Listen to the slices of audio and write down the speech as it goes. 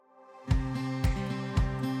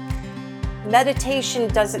Meditation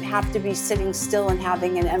doesn't have to be sitting still and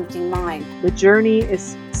having an empty mind. The journey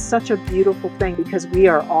is such a beautiful thing because we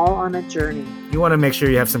are all on a journey. You want to make sure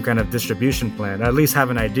you have some kind of distribution plan, or at least have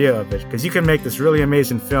an idea of it, because you can make this really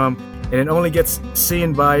amazing film and it only gets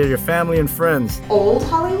seen by your family and friends. Old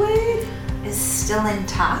Hollywood is still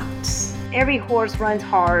intact. Every horse runs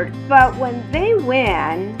hard, but when they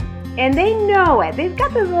win, and they know it, they've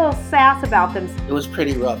got this little sass about them. It was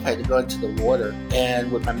pretty rough. I had to go into the water and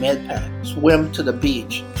with my med pack, swim to the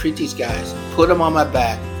beach, treat these guys, put them on my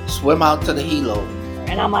back, swim out to the helo.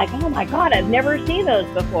 And I'm like, oh my God, I've never seen those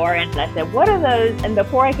before. And I said, what are those? And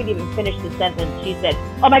before I could even finish the sentence, she said,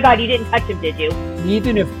 oh my God, you didn't touch them, did you?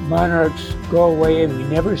 Even if monarchs go away and we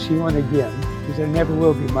never see one again, because there never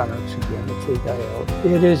will be monarchs again if they die out,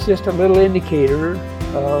 it is just a little indicator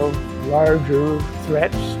of larger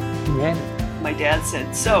threats to humanity. My dad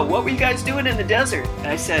said, so what were you guys doing in the desert? And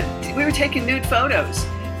I said, we were taking nude photos.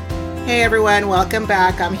 Hey everyone, welcome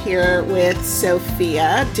back. I'm here with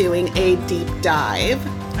Sofia doing a deep dive.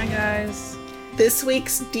 Hi guys. This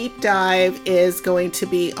week's deep dive is going to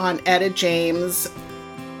be on Etta James.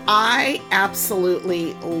 I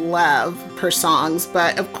absolutely love her songs,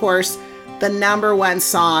 but of course, the number one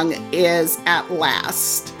song is At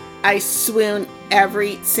Last. I swoon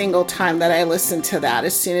every single time that I listen to that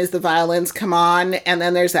as soon as the violins come on. And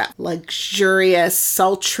then there's that luxurious,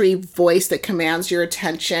 sultry voice that commands your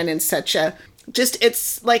attention in such a, just,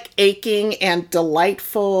 it's like aching and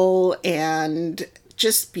delightful and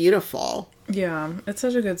just beautiful. Yeah, it's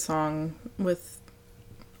such a good song with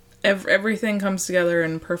everything comes together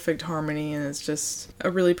in perfect harmony, and it's just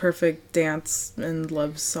a really perfect dance and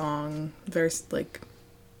love song. Very, like,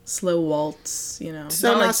 slow waltz, you know.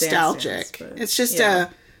 So not nostalgic. Like it's just a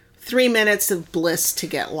 3 minutes of bliss to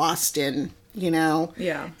get lost in, you know.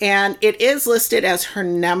 Yeah. And it is listed as her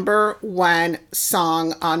number one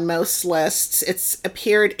song on most lists. It's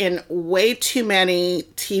appeared in way too many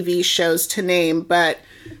TV shows to name, but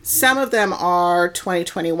some of them are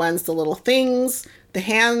 2021's The Little Things, The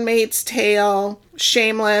Handmaid's Tale,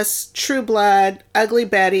 Shameless, True Blood, Ugly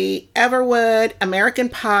Betty, Everwood, American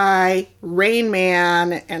Pie, Rain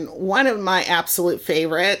Man, and one of my absolute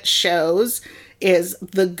favorite shows is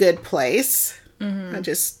The Good Place. Mm-hmm. I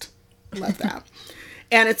just love that.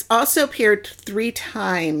 And it's also appeared 3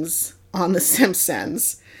 times on The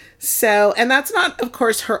Simpsons. So, and that's not, of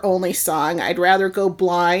course, her only song. I'd Rather Go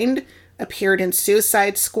Blind appeared in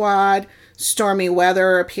Suicide Squad. Stormy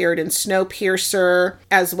Weather appeared in Snowpiercer,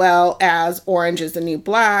 as well as Orange is the New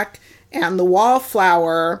Black. And The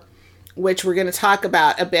Wallflower, which we're going to talk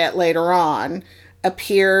about a bit later on,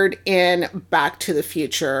 appeared in Back to the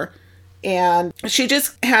Future. And she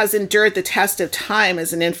just has endured the test of time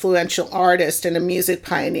as an influential artist and a music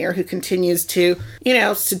pioneer who continues to, you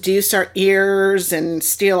know, seduce our ears and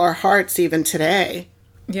steal our hearts even today.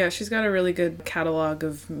 Yeah, she's got a really good catalog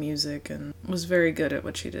of music and was very good at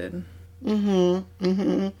what she did. Mm-hmm.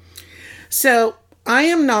 Mm-hmm. So I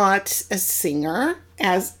am not a singer,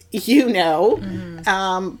 as you know,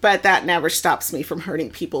 but that never stops me from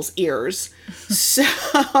hurting people's ears.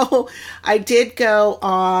 So I did go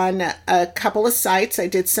on a couple of sites. I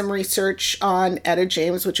did some research on Etta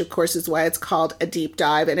James, which of course is why it's called a deep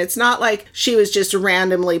dive. And it's not like she was just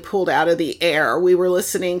randomly pulled out of the air. We were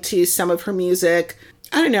listening to some of her music,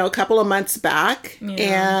 I don't know, a couple of months back,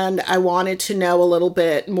 and I wanted to know a little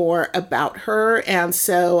bit more about her. And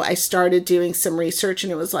so I started doing some research,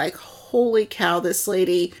 and it was like, holy cow, this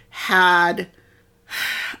lady had,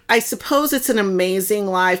 I suppose it's an amazing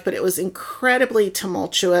life, but it was incredibly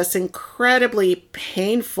tumultuous, incredibly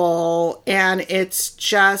painful. And it's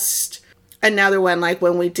just another one, like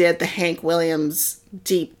when we did the Hank Williams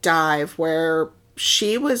deep dive, where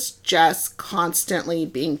she was just constantly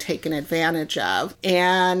being taken advantage of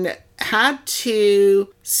and had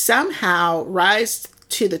to somehow rise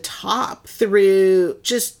to the top through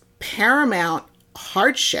just paramount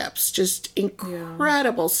hardships, just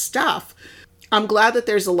incredible stuff. I'm glad that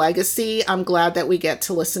there's a legacy. I'm glad that we get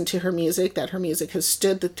to listen to her music, that her music has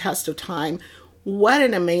stood the test of time. What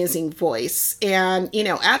an amazing voice. And, you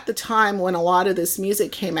know, at the time when a lot of this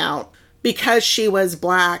music came out, because she was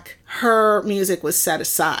Black, her music was set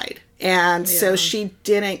aside. And so she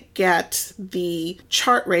didn't get the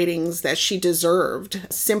chart ratings that she deserved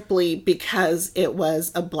simply because it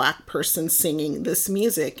was a Black person singing this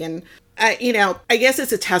music. And, you know, I guess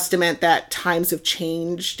it's a testament that times have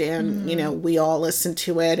changed and, you know, we all listen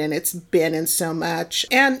to it and it's been in so much.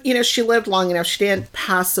 And, you know, she lived long enough. She didn't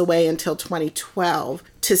pass away until 2012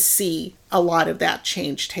 to see a lot of that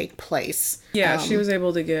change take place. Yeah, she was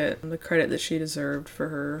able to get the credit that she deserved for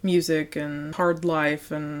her music and hard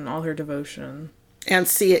life and all her devotion. and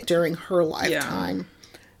see it during her lifetime.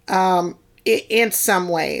 In some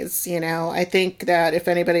ways, you know, I think that if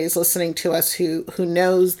anybody's listening to us who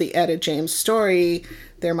knows the Etta James story,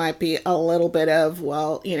 there might be a little bit of,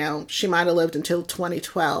 well, you know, she might have lived until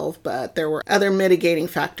 2012, but there were other mitigating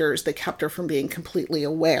factors that kept her from being completely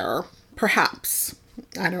aware. Perhaps.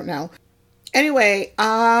 I don't know. Anyway,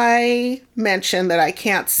 I mentioned that I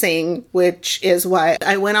can't sing, which is why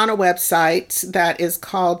I went on a website that is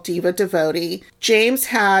called Diva Devotee. James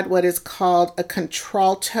had what is called a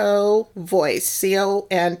contralto voice,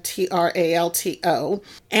 Contralto.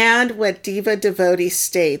 And what Diva Devotee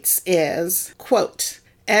states is, quote,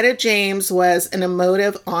 Etta James was an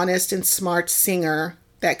emotive, honest, and smart singer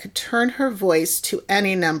that could turn her voice to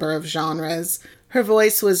any number of genres. Her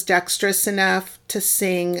voice was dexterous enough to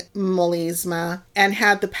sing melisma and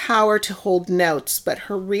had the power to hold notes, but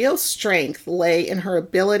her real strength lay in her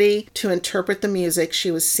ability to interpret the music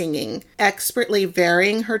she was singing, expertly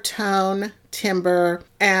varying her tone, timbre,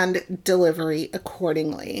 and delivery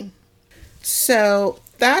accordingly. So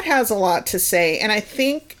that has a lot to say, and I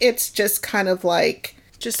think it's just kind of like,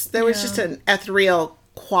 there was just an ethereal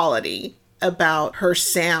quality about her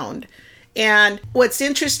sound. And what's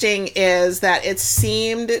interesting is that it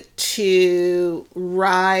seemed to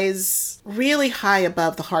rise really high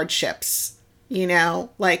above the hardships. You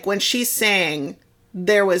know, like when she sang,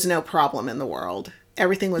 there was no problem in the world.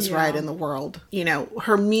 Everything was right in the world. You know,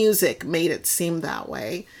 her music made it seem that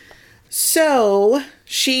way. So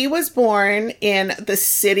she was born in the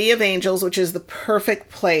City of Angels, which is the perfect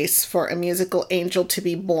place for a musical angel to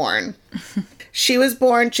be born. She was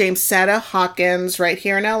born Jamesetta Hawkins right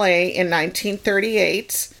here in LA in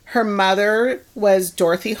 1938. Her mother was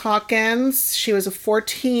Dorothy Hawkins. She was a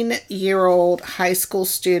 14-year-old high school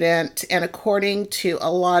student, and according to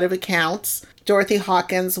a lot of accounts, Dorothy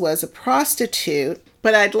Hawkins was a prostitute.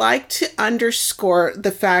 But I'd like to underscore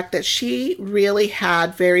the fact that she really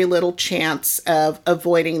had very little chance of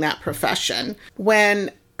avoiding that profession. When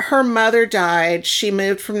her mother died, she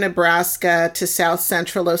moved from Nebraska to South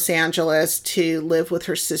Central Los Angeles to live with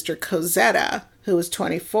her sister Cosetta, who was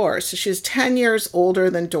 24. So she was 10 years older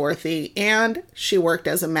than Dorothy, and she worked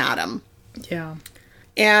as a madam. Yeah.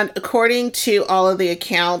 And according to all of the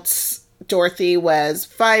accounts, Dorothy was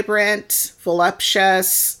vibrant,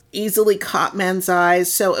 voluptuous, easily caught men's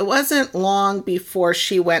eyes. So it wasn't long before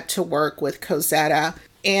she went to work with Cosetta.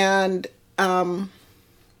 And, well,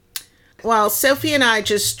 Sophie and I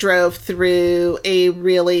just drove through a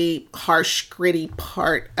really harsh, gritty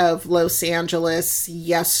part of Los Angeles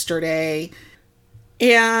yesterday.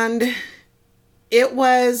 And it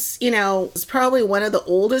was, you know, it's probably one of the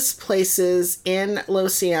oldest places in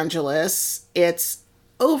Los Angeles. It's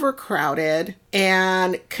overcrowded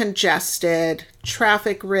and congested,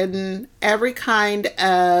 traffic-ridden. Every kind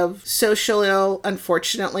of social ill,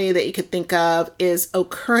 unfortunately, that you could think of is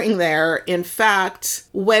occurring there. In fact,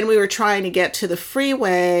 when we were trying to get to the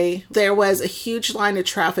freeway, there was a huge line of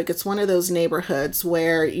traffic. It's one of those neighborhoods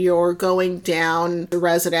where you're going down the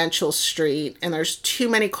residential street and there's too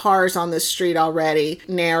many cars on this street already,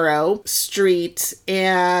 narrow street,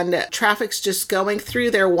 and traffic's just going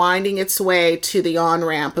through there, winding its way to the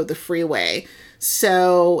on-ramp of the freeway.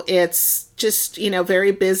 So it's just, you know,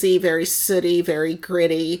 very busy, very sooty, very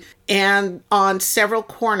gritty. And on several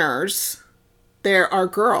corners, there are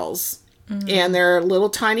girls. Mm-hmm. And their little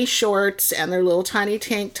tiny shorts and their little tiny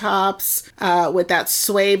tank tops with that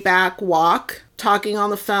sway back walk, talking on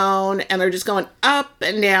the phone, and they're just going up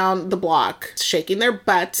and down the block, shaking their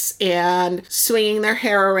butts and swinging their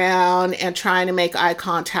hair around and trying to make eye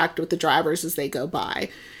contact with the drivers as they go by.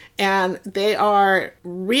 And they are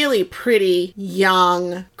really pretty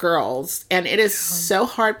young girls. And it is so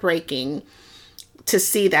heartbreaking to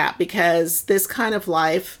see that, because this kind of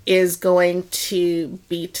life is going to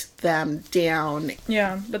beat them down.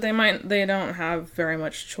 Yeah, but they don't have very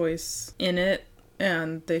much choice in it,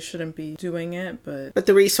 and they shouldn't be doing it, but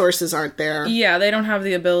the resources aren't there. Yeah, they don't have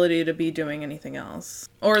the ability to be doing anything else.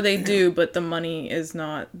 Or they do, but the money is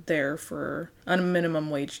not there for a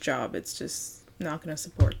minimum wage job. It's just not going to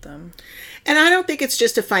support them. And I don't think it's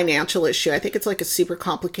just a financial issue. I think it's like a super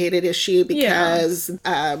complicated issue because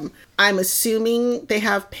I'm assuming they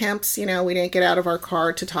have pimps. You know, we didn't get out of our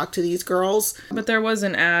car to talk to these girls. But there was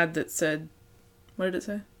an ad that said, what did it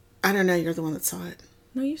say? I don't know. You're the one that saw it.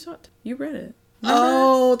 No, you saw it. You read it.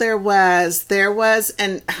 Oh, there was.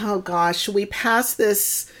 And oh gosh, we passed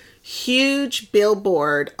this huge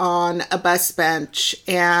billboard on a bus bench,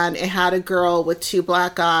 and it had a girl with two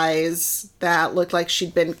black eyes that looked like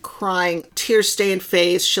she'd been crying, tear-stained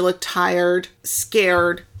face. She looked tired,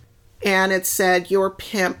 scared, and it said, "Your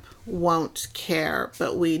pimp won't care,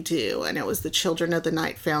 but we do. And it was the Children of the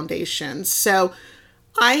Night Foundation. So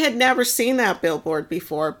I had never seen that billboard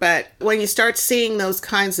before, but when you start seeing those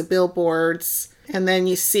kinds of billboards and then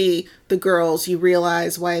you see the girls, you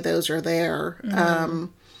realize why those are there.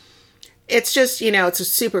 It's just, it's a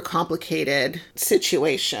super complicated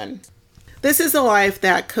situation. This is the life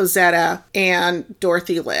that Cosetta and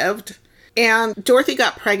Dorothy lived. And Dorothy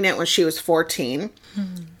got pregnant when she was 14.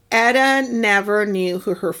 Etta never knew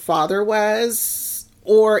who her father was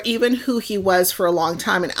or even who he was for a long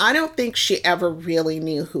time. And I don't think she ever really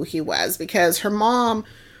knew who he was because her mom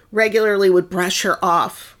regularly would brush her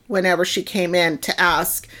off whenever she came in to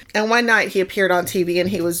ask. And one night he appeared on TV and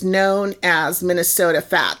he was known as Minnesota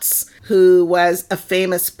Fats, who was a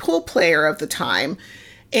famous pool player of the time.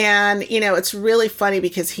 And, it's really funny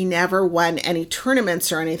because he never won any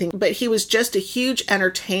tournaments or anything, but he was just a huge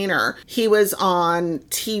entertainer. He was on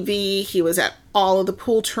TV. He was at all of the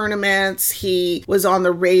pool tournaments. He was on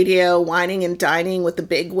the radio whining and dining with the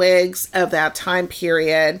bigwigs of that time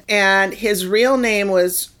period. And his real name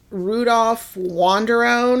was Rudolph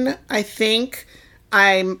Wanderone, I think.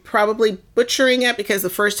 I'm probably butchering it because the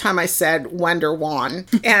first time I said Wonderwan,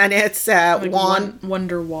 and it's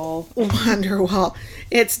Wonderwall. Wonderwall.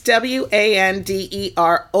 It's Wanderone.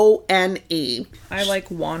 I like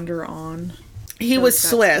Wander On. He was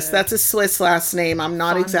Swiss. That's a Swiss last name. I'm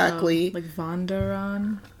not exactly like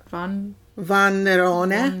Vanderon. Vanderone.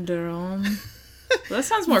 Vanderone. That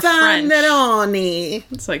sounds more French. Vanderone.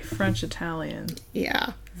 It's like French Italian.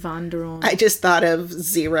 Yeah. Vanderone. I just thought of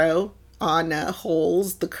Zero on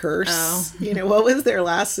Holes, the Curse. Oh. What was their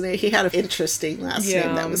last name? He had an interesting last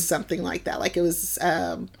name that was something like that. Like it was...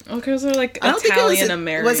 because they're like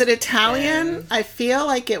Italian-American. Was it Italian? I feel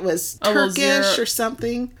like it was Turkish or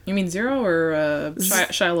something. You mean Zero or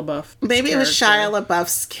Shia LaBeouf? Maybe it was Shia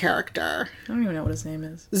LaBeouf's character. I don't even know what his name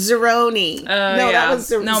is. Zeroni. That was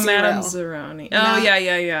Zero. No, Madame Zeroni. Oh,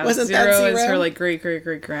 yeah. Wasn't Zero that Zero? Is her like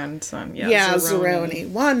great-great-great-grandson. Yeah, Zeroni.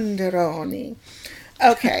 Wanderoni.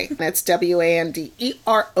 Okay, that's Wanderone.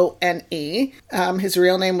 His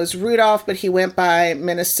real name was Rudolph, but he went by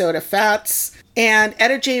Minnesota Fats. And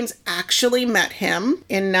Etta James actually met him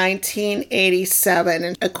in 1987.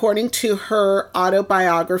 And according to her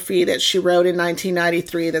autobiography that she wrote in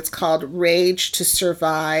 1993, that's called Rage to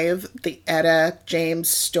Survive, the Etta James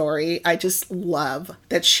story. I just love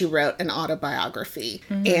that she wrote an autobiography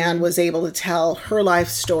and was able to tell her life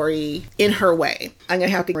story in her way. I'm going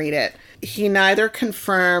to have to read it. He neither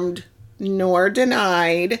confirmed nor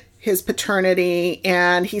denied his paternity,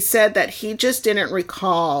 and he said that he just didn't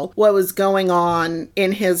recall what was going on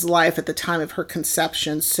in his life at the time of her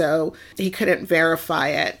conception, so he couldn't verify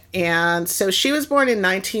it. And so she was born in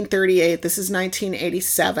 1938. This is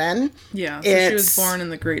 1987. Yeah, so she was born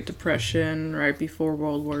in the Great Depression, right before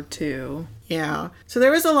World War II. Yeah. So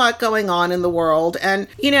there was a lot going on in the world, and,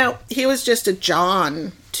 he was just a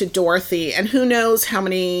John to Dorothy, and who knows how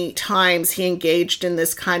many times he engaged in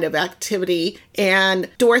this kind of activity, and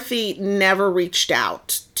Dorothy never reached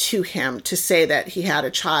out to him to say that he had a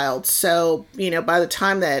child. So, by the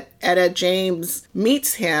time that Etta James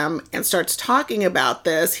meets him and starts talking about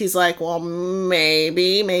this, he's like, well,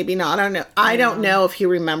 maybe not. I don't know. I don't know if he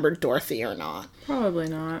remembered Dorothy or not. Probably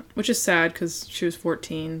not, which is sad because she was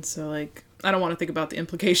 14, so like... I don't want to think about the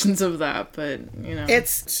implications of that, but,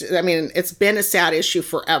 It's been a sad issue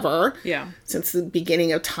forever. Yeah. Since the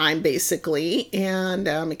beginning of time, basically. And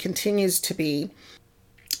it continues to be.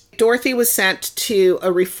 Dorothy was sent to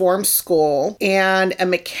a reform school, and a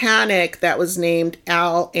mechanic that was named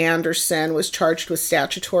Al Anderson was charged with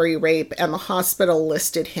statutory rape, and the hospital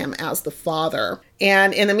listed him as the father.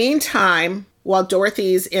 And in the meantime... while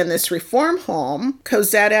Dorothy's in this reform home,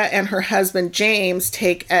 Cosetta and her husband James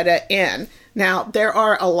take Etta in. Now, there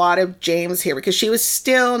are a lot of James here because she was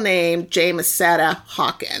still named Jamesetta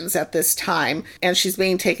Hawkins at this time, and she's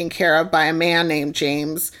being taken care of by a man named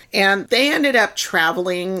James. And they ended up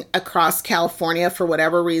traveling across California for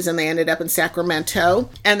whatever reason. They ended up in Sacramento,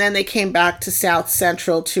 and then they came back to South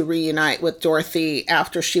Central to reunite with Dorothy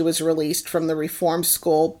after she was released from the reform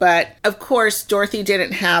school. But, of course, Dorothy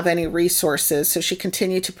didn't have any resources, so she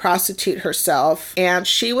continued to prostitute herself, and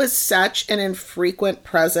she was such an infrequent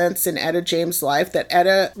presence in Etta James' life that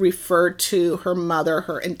Etta referred to her mother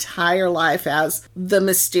her entire life as the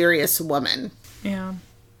mysterious woman. Yeah.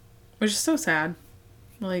 Which is so sad.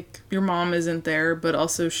 Like, your mom isn't there, but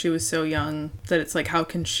also she was so young that it's like, how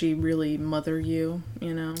can she really mother you,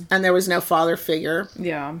 And there was no father figure.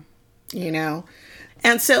 Yeah.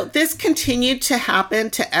 And so this continued to happen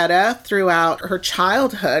to Etta throughout her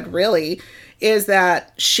childhood, really. is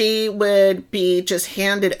that she would be just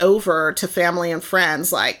handed over to family and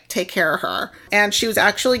friends, like, take care of her. And she was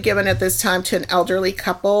actually given at this time to an elderly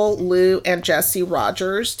couple, Lou and Jesse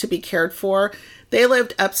Rogers, to be cared for. They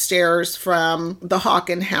lived upstairs from the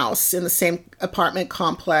Hawken house in the same apartment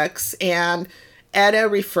complex, and Etta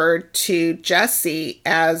referred to Jesse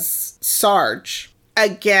as Sarge.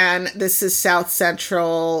 Again, this is South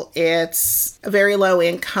Central. It's a very low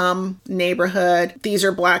income neighborhood. These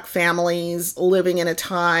are Black families living in a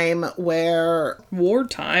time where...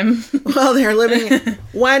 Wartime. Well, they're living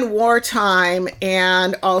in wartime,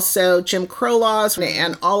 and also Jim Crow laws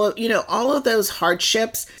and all of those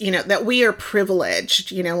hardships, that we are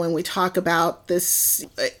privileged, when we talk about this.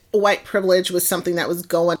 White privilege was something that was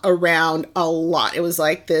going around a lot. It was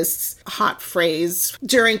like this hot phrase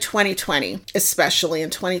during 2020, especially in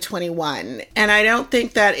 2021. And I don't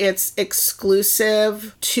think that it's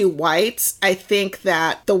exclusive to whites. I think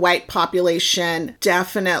that the white population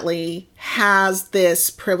definitely has this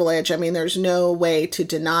privilege. I mean, there's no way to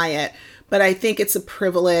deny it. But I think it's a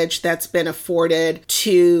privilege that's been afforded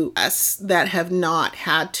to us that have not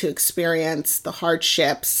had to experience the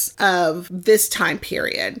hardships of this time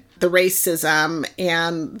period. The racism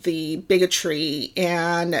and the bigotry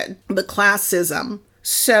and the classism.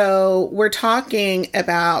 So we're talking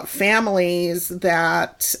about families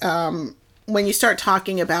that, when you start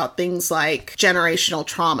talking about things like generational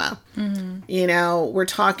trauma, we're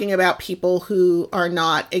talking about people who are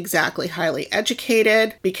not exactly highly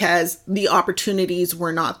educated because the opportunities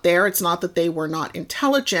were not there. It's not that they were not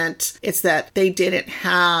intelligent. It's that they didn't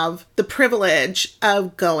have the privilege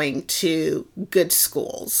of going to good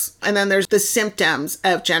schools. And then there's the symptoms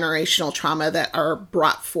of generational trauma that are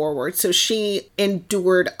brought forward. So she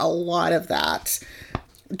endured a lot of that.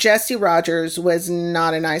 Jesse Rogers was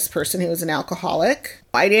not a nice person. He was an alcoholic.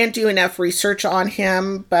 I didn't do enough research on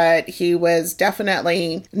him, but he was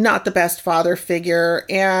definitely not the best father figure.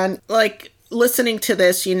 And listening to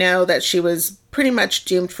this, that she was pretty much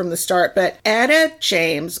doomed from the start. But Etta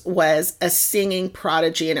James was a singing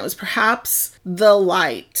prodigy, and it was perhaps the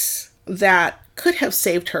light that could have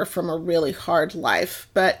saved her from a really hard life.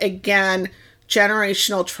 But again,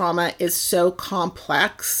 generational trauma is so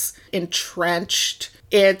complex, entrenched.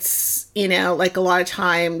 It's, like a lot of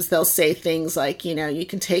times they'll say things like, you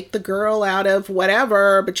can take the girl out of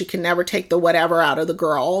whatever, but you can never take the whatever out of the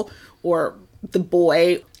girl or the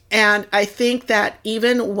boy. And I think that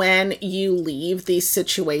even when you leave these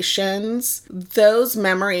situations, those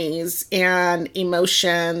memories and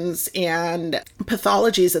emotions and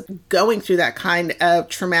pathologies of going through that kind of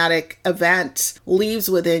traumatic event leaves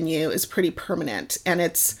within you is pretty permanent. And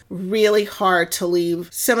it's really hard to leave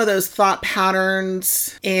some of those thought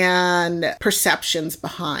patterns and perceptions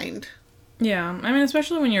behind. Yeah, I mean,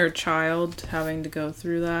 especially when you're a child, having to go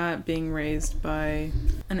through that, being raised by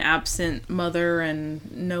an absent mother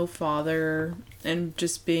and no father, and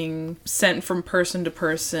just being sent from person to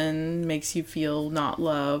person makes you feel not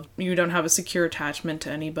loved. You don't have a secure attachment to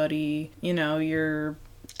anybody. You're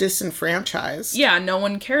disenfranchised. Yeah, no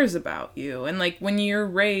one cares about you. And when you're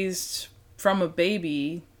raised from a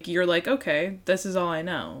baby, you're like, okay, this is all I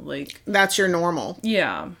know. That's your normal.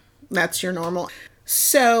 Yeah. That's your normal.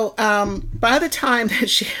 So by the time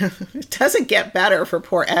that it doesn't get better for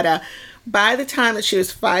poor Etta, by the time that she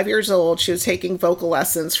was 5 years old, she was taking vocal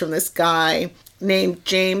lessons from this guy named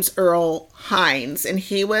James Earl Hines, and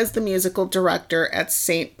he was the musical director at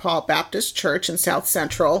St. Paul Baptist Church in South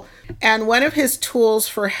Central. And one of his tools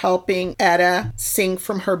for helping Etta sing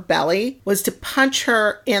from her belly was to punch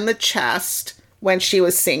her in the chest when she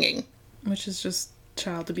was singing. Which is just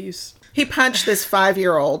child abuse. He punched this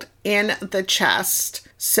 5-year-old in the chest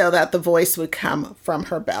so that the voice would come from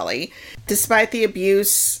her belly. Despite the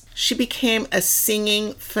abuse, she became a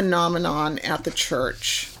singing phenomenon at the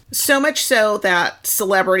church. So much so that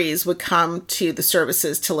celebrities would come to the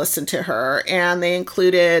services to listen to her, and they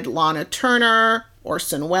included Lana Turner,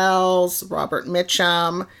 Orson Welles, Robert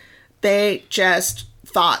Mitchum. They just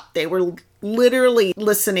thought they were literally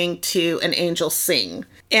listening to an angel sing.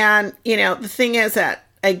 And, the thing is that,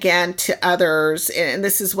 again, to others, and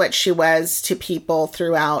this is what she was to people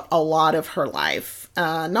throughout a lot of her life,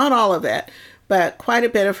 not all of it, but quite a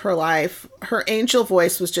bit of her life, her angel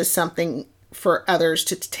voice was just something for others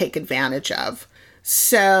to take advantage of.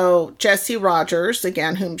 So Jesse Rogers,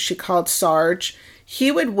 again, whom she called Sarge,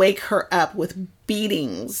 he would wake her up with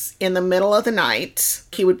beatings in the middle of the night.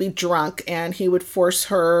 He would be drunk and he would force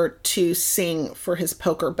her to sing for his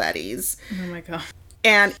poker buddies. Oh my God.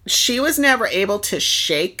 And she was never able to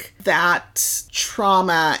shake that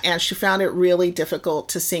trauma, and she found it really difficult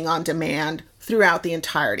to sing on demand throughout the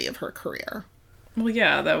entirety of her career. Well,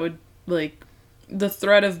 yeah, that would, the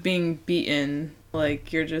threat of being beaten.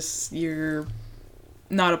 Like, you're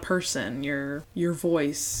not a person, you're your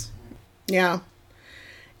voice. Yeah.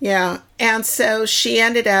 Yeah. And so she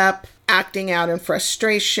ended up acting out in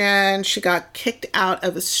frustration. She got kicked out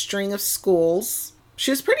of a string of schools.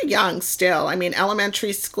 She was pretty young still. I mean,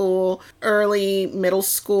 elementary school, early middle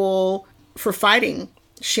school, for fighting.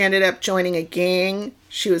 She ended up joining a gang.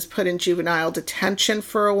 She was put in juvenile detention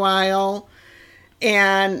for a while.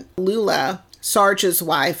 And Lula, Sarge's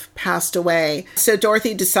wife, passed away. So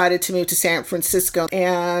Dorothy decided to move to San Francisco,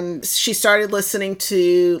 and she started listening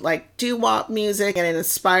to like doo-wop music, and it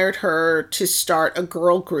inspired her to start a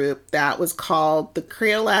girl group that was called the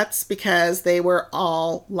Creolettes, because they were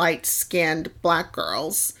all light-skinned black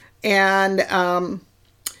girls. And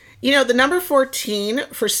the number 14,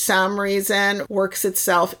 for some reason, works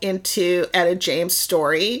itself into Etta James'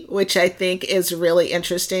 story, which I think is really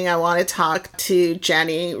interesting. I want to talk to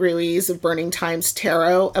Jenny Ruiz of Burning Times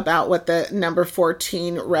Tarot about what the number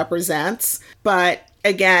 14 represents. But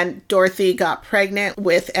again, Dorothy got pregnant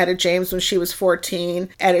with Etta James when she was 14.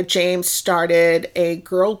 Etta James started a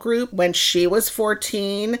girl group when she was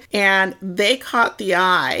 14, and they caught the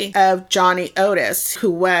eye of Johnny Otis, who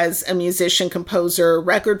was a musician, composer,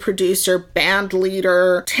 record producer, band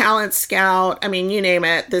leader, talent scout. I mean, you name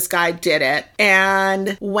it, this guy did it.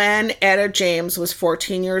 And when Etta James was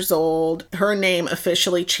 14 years old, her name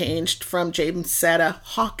officially changed from Jamesetta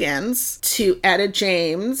Hawkins to Etta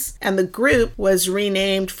James, and the group was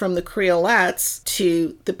renamed from the Creolettes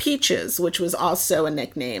to the Peaches, which was also a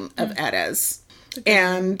nickname of Etta's.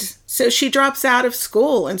 And so she drops out of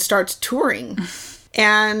school and starts touring.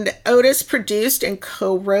 And Otis produced and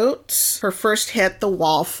co-wrote her first hit, The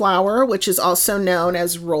Wallflower, which is also known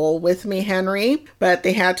as Roll With Me, Henry. But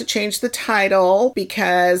they had to change the title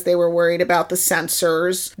because they were worried about the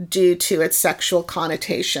censors due to its sexual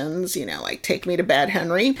connotations, like Take Me to Bed,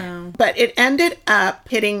 Henry. Oh. But it ended up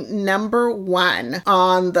hitting number 1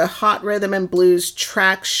 on the Hot Rhythm and Blues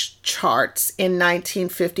track charts in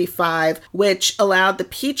 1955, which allowed the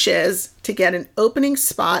Peaches to get an opening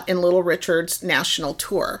spot in Little Richard's national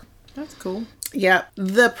tour. That's cool. Yeah.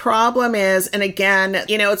 The problem is, and again,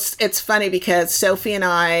 it's funny because Sophie and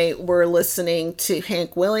I were listening to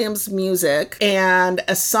Hank Williams music, and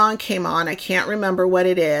a song came on. I can't remember what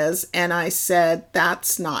it is. And I said,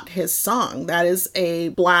 that's not his song. That is a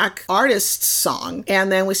black artist's song. And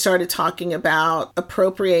then we started talking about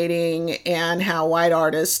appropriating and how white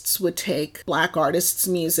artists would take black artists'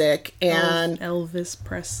 music. And Elvis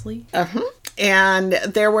Presley. And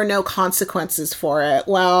there were no consequences for it.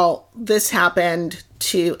 Well, this happened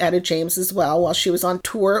to Etta James as well while she was on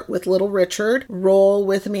tour with Little Richard. Roll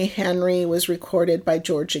With Me, Henry was recorded by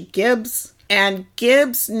Georgia Gibbs. And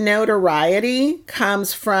Gibbs' notoriety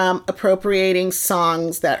comes from appropriating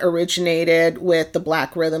songs that originated with the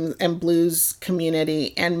black rhythm and blues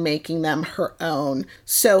community and making them her own.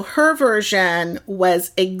 So her version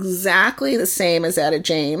was exactly the same as Etta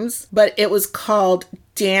James, but it was called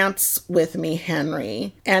Dance With Me,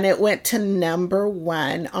 Henry. And it went to number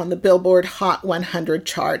 1 on the Billboard Hot 100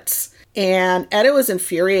 charts. And Etta was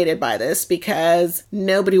infuriated by this because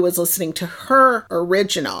nobody was listening to her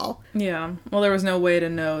original. Yeah. Well, there was no way to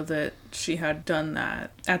know that she had done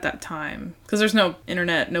that at that time. Because there's no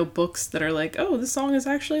internet, no books that are like, oh, this song is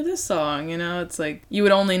actually this song. It's like you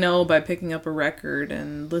would only know by picking up a record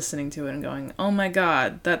and listening to it and going, oh my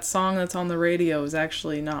God, that song that's on the radio is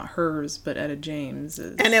actually not hers, but Etta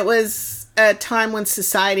James's. And it was a time when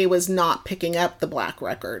society was not picking up the black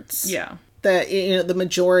records. Yeah. The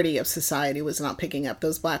majority of society was not picking up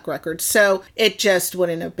those black records, so it just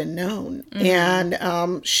wouldn't have been known. Mm-hmm.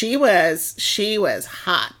 And she was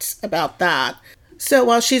hot about that. So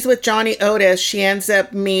while she's with Johnny Otis, she ends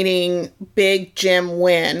up meeting Big Jim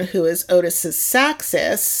Wynn, who is Otis's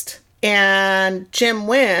saxist, and Jim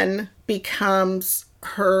Wynn becomes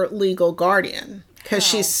her legal guardian because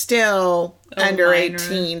she's still under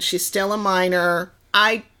 18. She's still a minor.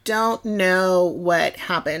 I don't know what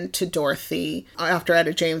happened to Dorothy after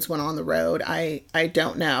Etta James went on the road. I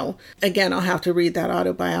don't know. Again, I'll have to read that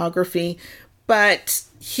autobiography. But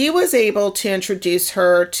he was able to introduce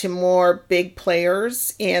her to more big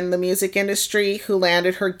players in the music industry who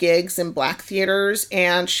landed her gigs in black theaters.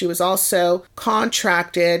 And she was also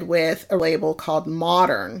contracted with a label called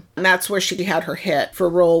Modern. And that's where she had her hit for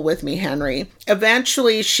Roll With Me, Henry.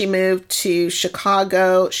 Eventually, she moved to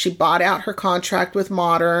Chicago. She bought out her contract with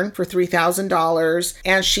Modern for $3,000,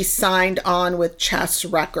 and she signed on with Chess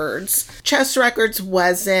Records. Chess Records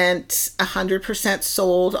wasn't 100%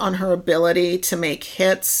 sold on her ability to make hits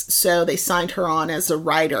hits, so they signed her on as a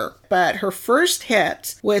writer. But her first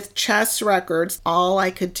hit with Chess Records, All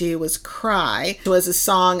I Could Do Was Cry, was a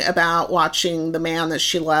song about watching the man that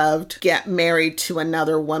she loved get married to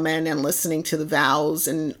another woman and listening to the vows,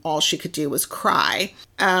 and all she could do was cry.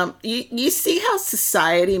 You see how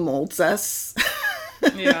society molds us?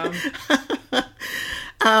 Yeah.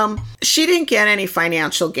 She didn't get any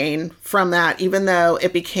financial gain from that, even though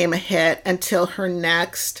it became a hit, until her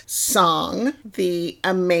next song, the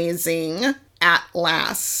amazing At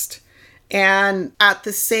Last. And at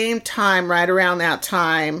the same time, right around that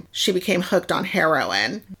time, she became hooked on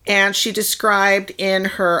heroin. And she described in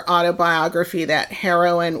her autobiography that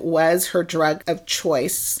heroin was her drug of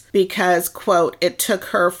choice because, quote, it took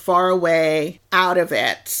her far away out of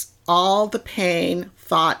it. All the pain,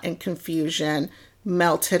 thought, and confusion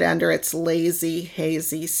melted under its lazy,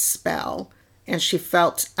 hazy spell. And she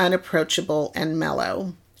felt unapproachable and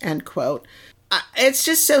mellow, end quote. It's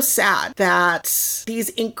just so sad that these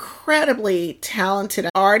incredibly talented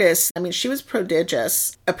artists, I mean, she was a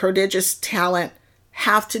prodigious talent,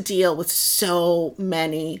 have to deal with so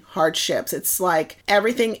many hardships. It's like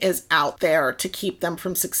everything is out there to keep them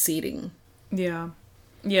from succeeding. Yeah.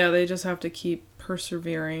 Yeah, they just have to keep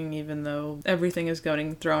persevering even though everything is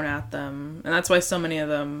getting thrown at them. And that's why so many of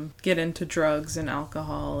them get into drugs and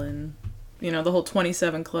alcohol and, the whole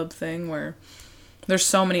 27 Club thing where there's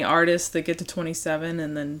so many artists that get to 27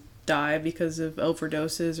 and then die because of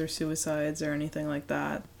overdoses or suicides or anything like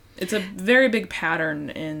that. It's a very big pattern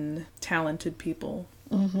in talented people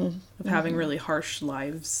of having really harsh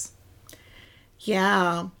lives.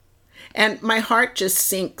 Yeah. And my heart just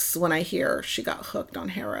sinks when I hear she got hooked on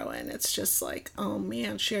heroin. It's just like, oh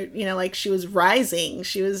man, she was rising.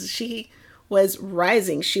 She was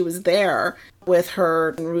rising. She was there with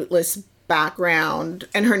her rootless background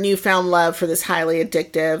and her newfound love for this highly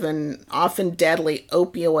addictive and often deadly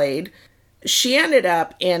opioid. She ended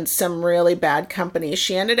up in some really bad company.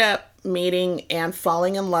 She ended up meeting and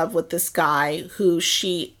falling in love with this guy who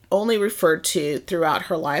she only referred to throughout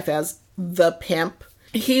her life as the pimp.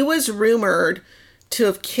 He was rumored to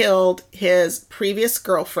have killed his previous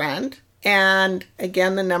girlfriend. And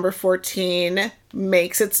again, the number 14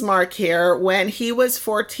 makes its mark here. When he was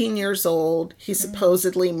 14 years old, he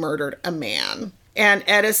supposedly murdered a man. And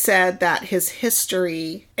Etta said that his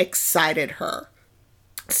history excited her.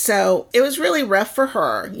 So it was really rough for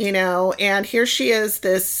her, and here she is,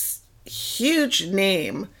 this huge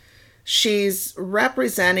name. She's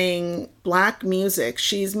representing Black music.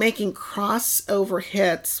 She's making crossover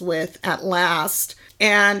hits with At Last.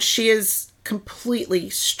 And she is completely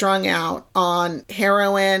strung out on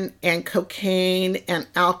heroin and cocaine and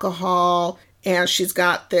alcohol. And she's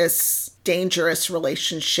got this dangerous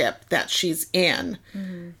relationship that she's in.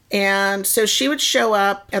 And so she would show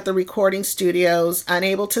up at the recording studios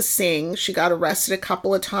unable to sing. She got arrested a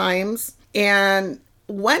couple of times. And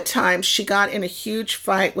one time she got in a huge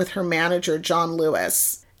fight with her manager, John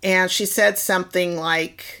Lewis. And she said something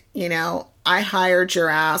like, I hired your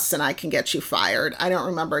ass and I can get you fired. I don't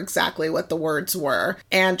remember exactly what the words were.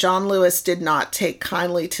 And John Lewis did not take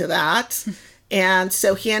kindly to that. And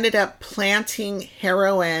so he ended up planting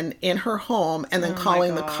heroin in her home and then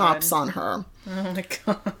calling the cops on her. Oh my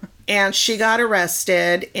God. And she got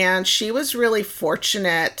arrested, and she was really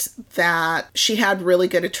fortunate that she had really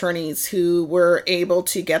good attorneys who were able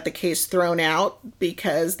to get the case thrown out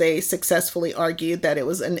because they successfully argued that it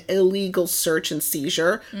was an illegal search and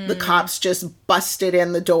seizure. The cops just busted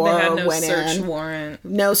in the door, they had no went search in. warrant.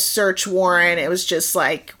 No search warrant. It was just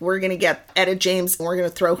like, we're going to get Etta James and we're going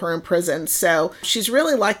to throw her in prison. So she's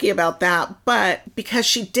really lucky about that. But because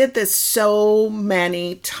she did this so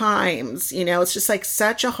many times, it's just like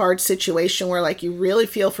such a hard situation where like you really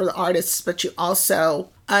feel for the artists, but you also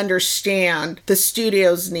understand the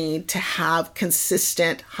studio's need to have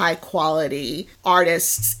consistent, high quality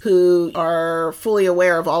artists who are fully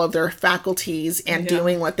aware of all of their faculties and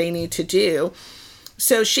doing what they need to do.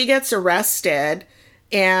 So she gets arrested,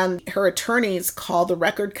 and her attorneys call the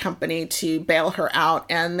record company to bail her out,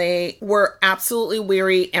 and they were absolutely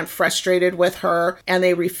weary and frustrated with her, and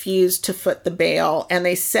they refused to foot the bail. And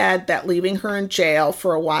they said that leaving her in jail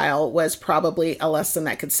for a while was probably a lesson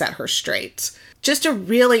that could set her straight. Just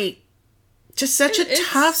such a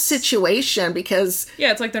tough situation because...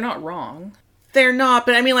 Yeah, it's like they're not wrong. They're not,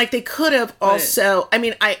 but I mean, like, they could have also... I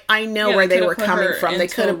mean, I know where they were coming from. They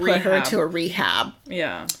could have put her into a rehab.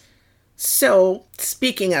 Yeah. So,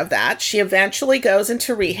 speaking of that, she eventually goes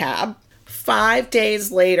into rehab. 5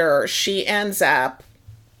 days later, she ends up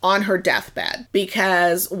on her deathbed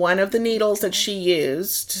because one of the needles that she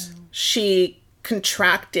used, she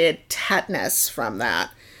contracted tetanus from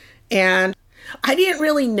that. And I didn't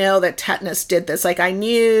really know that tetanus did this. Like I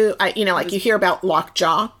knew, like you hear about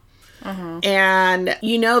lockjaw. And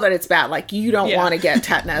you know that it's bad. Like you don't want to get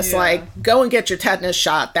tetanus. Like go and get your tetanus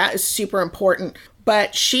shot. That is super important.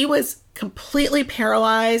 But she was completely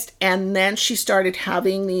paralyzed, and then she started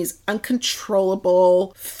having these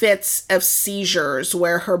uncontrollable fits of seizures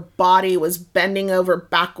where her body was bending over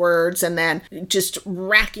backwards and then just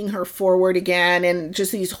racking her forward again, and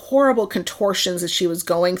just these horrible contortions that she was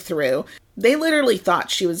going through. They literally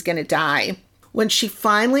thought she was going to die. When she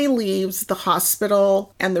finally leaves the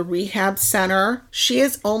hospital and the rehab center, she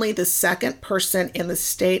is only the second person in the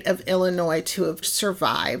state of Illinois to have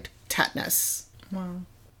survived tetanus. Wow.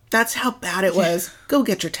 That's how bad it was. Go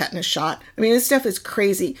get your tetanus shot. I mean, this stuff is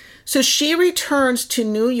crazy. So she returns to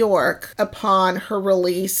New York upon her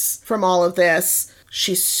release from all of this.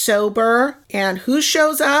 She's sober. And who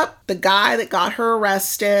shows up? The guy that got her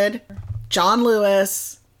arrested, John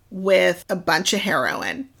Lewis, with a bunch of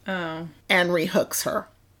heroin. Oh. And rehooks her.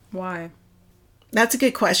 Why? That's a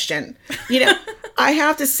good question. I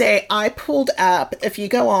have to say, I pulled up, if you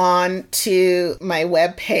go on to my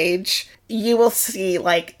webpage, you will see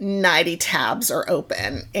like 90 tabs are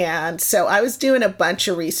open. And so I was doing a bunch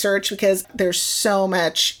of research because there's so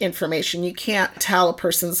much information. You can't tell a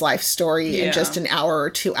person's life story in just an hour or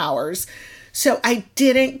 2 hours. So I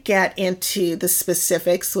didn't get into the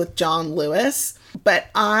specifics with John Lewis, but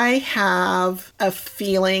I have a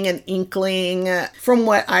feeling, an inkling from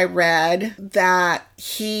what I read that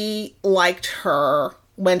he liked her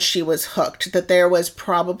when she was hooked, that there was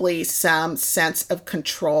probably some sense of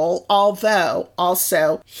control, although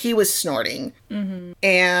also he was snorting. Mm-hmm.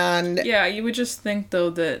 And yeah, you would just think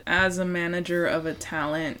though that as a manager of a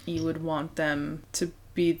talent, you would want them to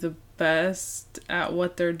be the best at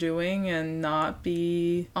what they're doing and not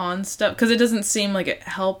be on stuff, because it doesn't seem like it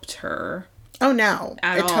helped her. Oh no,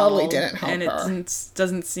 it totally didn't help her. And it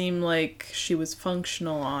doesn't seem like she was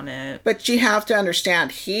functional on it. But you have to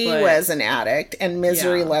understand, he was an addict, and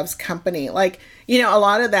misery loves company. Like, a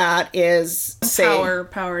lot of that is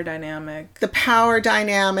power dynamic. The power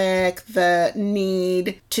dynamic, the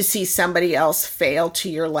need to see somebody else fail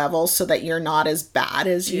to your level so that you're not as bad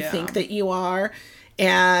as you think that you are.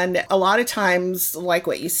 And a lot of times, like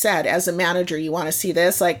what you said, as a manager, you want to see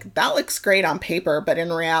this, like, that looks great on paper, but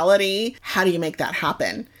in reality, how do you make that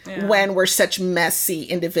happen when we're such messy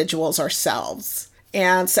individuals ourselves?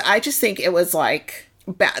 And so I just think it was like,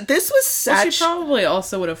 bad. This was such... Well, she probably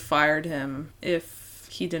also would have fired him if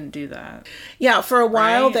he didn't do that. Yeah, for a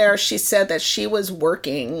while there, she said that she was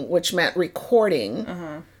working, which meant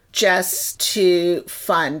recording, just to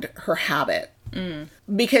fund her habit.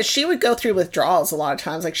 Because she would go through withdrawals a lot of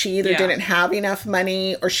times. Like, she either didn't have enough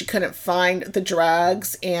money or she couldn't find the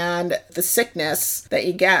drugs, and the sickness that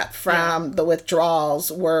you get from the withdrawals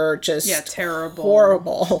were just terrible,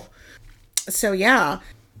 horrible. So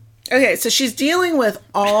okay, so she's dealing with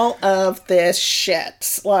all of this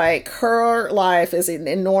shit. Like, her life is an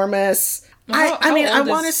enormous... I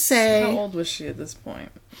want to say... How old was she at this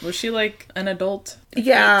point? Was she like an adult?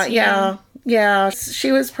 Yeah,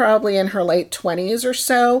 she was probably in her late 20s or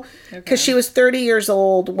so, because she was 30 years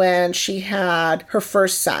old when she had her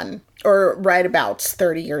first son, or right about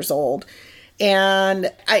 30 years old.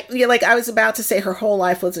 And I was about to say her whole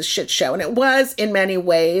life was a shit show, and it was in many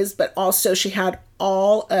ways, but also she had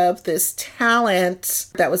all of this talent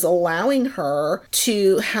that was allowing her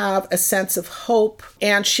to have a sense of hope,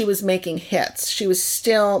 and she was making hits. She was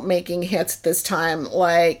still making hits at this time.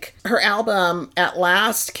 Like, her album At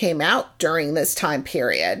Last came out during this time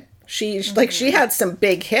period. She had some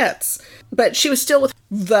big hits, but she was still with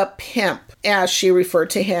the pimp, as she referred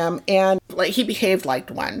to him, and like, he behaved like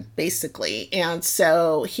one, basically. And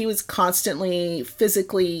so he was constantly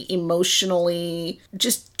physically, emotionally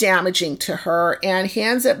just damaging to her, and he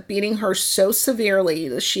ends up beating her so severely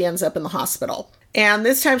that she ends up in the hospital. And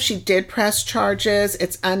this time she did press charges.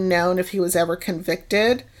 It's unknown if he was ever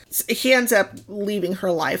convicted. He ends up leaving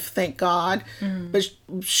her life, thank God. But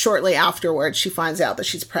shortly afterwards, she finds out that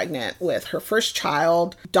she's pregnant with her first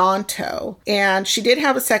child, Donto. And she did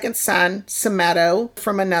have a second son, Sameto,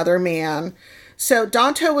 from another man. So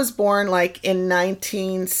Donto was born like in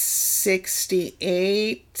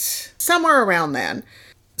 1968, somewhere around then.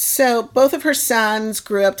 So both of her sons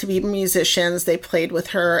grew up to be musicians. They played with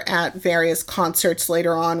her at various concerts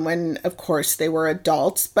later on when, of course, they were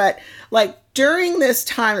adults. But like, during this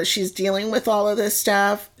time that she's dealing with all of this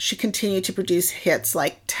stuff, she continued to produce hits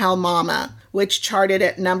like Tell Mama, which charted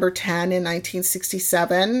at number 10 in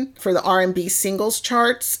 1967 for the R&B singles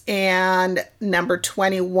charts, and number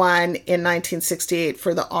 21 in 1968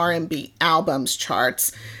 for the R&B albums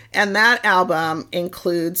charts. And that album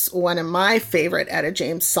includes one of my favorite Etta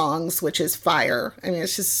James songs, which is Fire. I mean,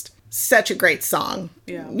 it's just such a great song.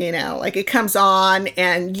 Yeah. You know, like it comes on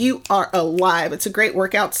and you are alive. It's a great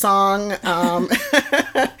workout song.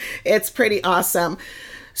 It's pretty awesome.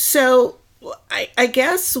 So I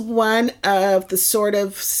guess one of the sort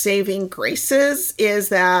of saving graces is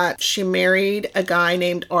that she married a guy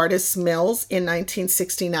named Artis Mills in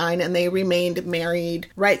 1969, and they remained married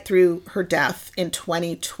right through her death in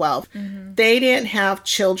 2012. Mm-hmm. They didn't have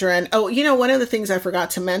children. Oh, you know, one of the things I forgot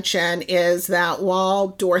to mention is that while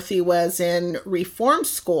Dorothy was in reform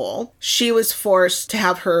school, she was forced to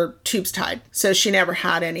have her tubes tied. So she never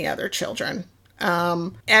had any other children.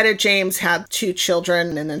 Etta James had 2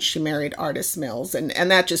 children, and then she married Artis Mills, and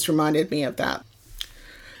that just reminded me of that.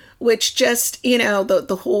 Which just, you know,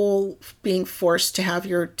 the whole being forced to have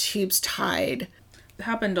your tubes tied. It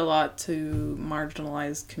happened a lot to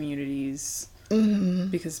marginalized communities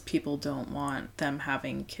because people don't want them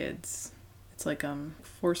having kids. It's like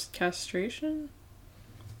forced castration?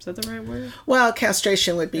 Is that the right word? Well,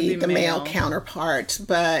 castration would be the male counterpart,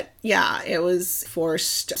 but yeah, it was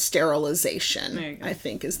forced sterilization, I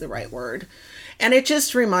think is the right word. And it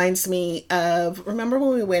just reminds me of, remember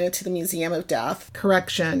when we went into the Museum of Death?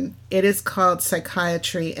 Correction, it is called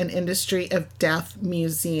Psychiatry and Industry of Death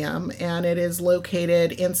Museum, and it is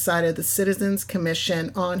located inside of the Citizens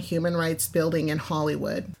Commission on Human Rights building in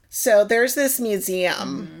Hollywood. So there's this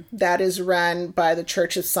museum that is run by the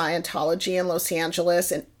Church of Scientology in Los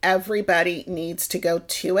Angeles, and everybody needs to go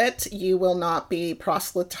to it. You will not be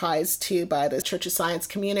proselytized to by the Church of Science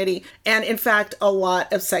community. And in fact, a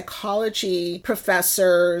lot of psychology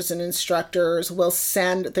professors and instructors will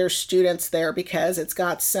send their students there because it's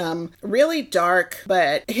got some really dark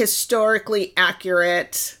but historically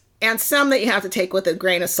accurate, and some that you have to take with a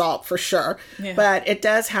grain of salt for sure. Yeah. But it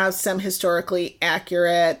does have some historically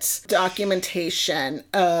accurate documentation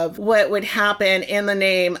of what would happen in the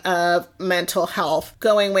name of mental health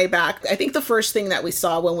going way back. I think the first thing that we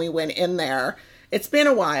saw when we went in there, it's been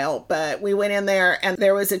a while, but we went in there and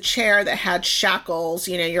there was a chair that had shackles.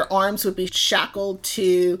 You know, your arms would be shackled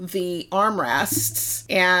to the armrests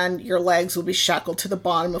and your legs would be shackled to the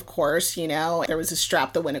bottom, of course. You know, there was a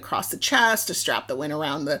strap that went across the chest, a strap that went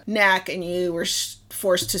around the neck, and you were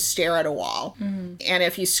forced to stare at a wall. Mm-hmm. And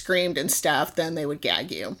if you screamed and stuff, then they would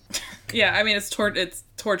gag you. Yeah, I mean, it's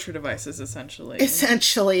torture devices, essentially.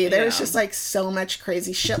 Essentially. There's just like so much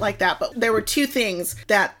crazy shit like that. But there were 2 things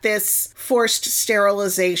that this forced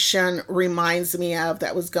sterilization reminds me of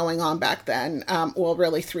that was going on back then. Well,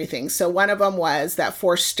 really 3 things. So one of them was that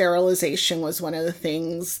forced sterilization was one of the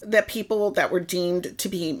things that people that were deemed to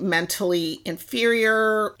be mentally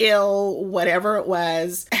inferior, ill, whatever it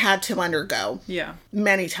was, had to undergo. Yeah.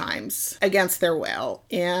 Many times against their will.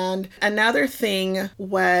 And another thing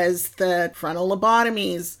was the frontal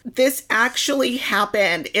lobotomies. This actually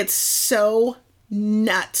happened. It's so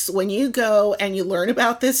nuts. When you go and you learn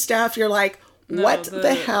about this stuff, you're like, what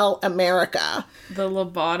the hell, America? The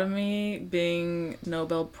lobotomy being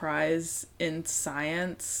Nobel Prize in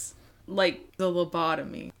science, like the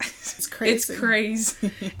lobotomy. It's crazy. It's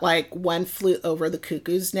crazy. Like One Flew Over the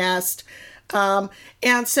Cuckoo's Nest.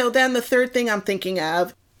 And so then the third thing I'm thinking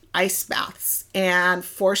of, ice baths and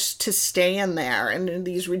forced to stay in there and in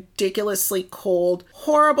these ridiculously cold,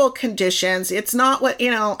 horrible conditions. It's not what,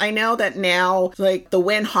 you know, I know that now, like the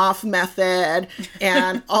Wim Hof method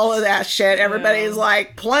and all of that shit, everybody's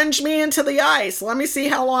like, plunge me into the ice. Let me see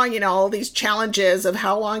how long, you know, all these challenges of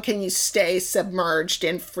how long can you stay submerged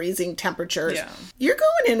in freezing temperatures. Yeah. You're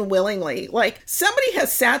going in willingly. Like somebody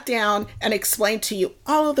has sat down and explained to you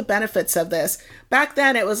all of the benefits of this. Back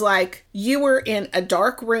then, it was like you were in a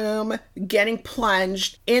dark room getting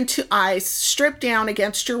plunged into ice, stripped down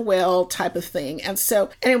against your will type of thing. And so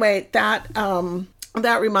anyway, that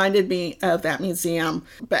reminded me of that museum.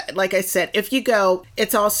 But like I said, if you go,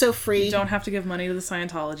 it's also free. You don't have to give money to the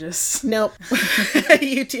Scientologists. Nope.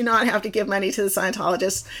 You do not have to give money to the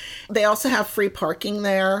Scientologists. They also have free parking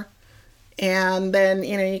there. And then,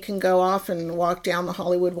 you know, you can go off and walk down the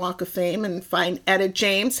Hollywood Walk of Fame and find Etta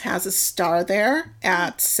James has a star there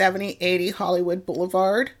at 7080 Hollywood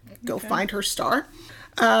Boulevard. Go find her star.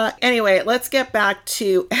 Anyway, let's get back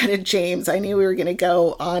to Etta James. I knew we were going to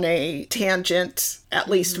go on a tangent at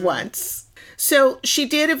least once. So she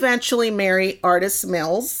did eventually marry Artis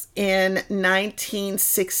Mills in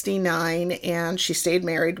 1969, and she stayed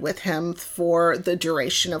married with him for the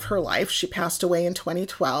duration of her life. She passed away in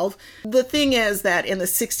 2012. The thing is that in the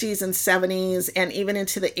 60s and 70s and even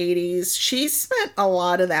into the 80s, she spent a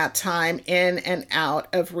lot of that time in and out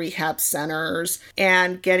of rehab centers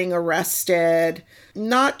and getting arrested,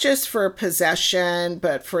 not just for possession,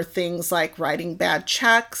 but for things like writing bad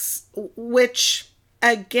checks, which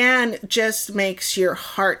again just makes your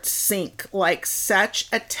heart sink. Like, such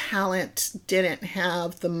a talent didn't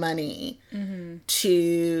have the money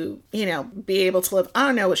to, be able to live. I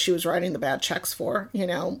don't know what she was writing the bad checks for.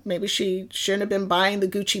 Maybe she shouldn't have been buying the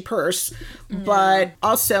Gucci purse, but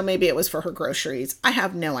also maybe it was for her groceries. I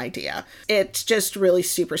have no idea. It's just really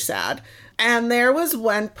super sad. And there was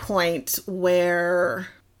one point where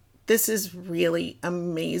this is really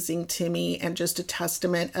amazing to me and just a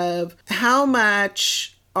testament of how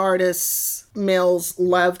much Artis Mills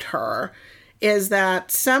loved her, is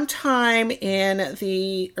that sometime in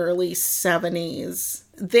the early 70s,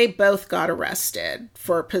 they both got arrested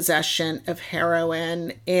for possession of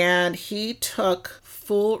heroin, and he took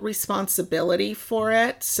full responsibility for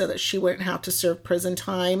it so that she wouldn't have to serve prison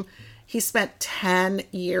time. He spent 10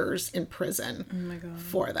 years in prison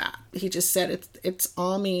for that. He just said, it's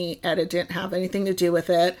on me. Etta didn't have anything to do with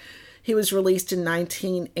it. He was released in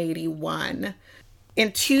 1981.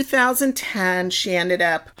 In 2010, she ended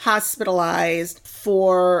up hospitalized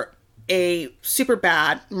for a super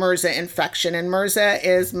bad MRSA infection. And MRSA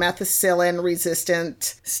is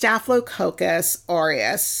methicillin-resistant Staphylococcus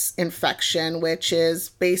aureus infection, which is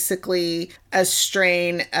basically a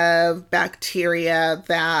strain of bacteria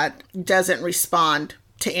that doesn't respond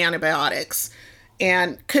to antibiotics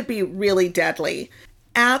and could be really deadly.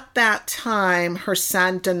 At that time, her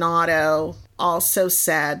son Donato also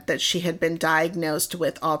said that she had been diagnosed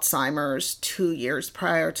with Alzheimer's 2 years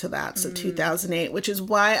prior to that, so 2008, which is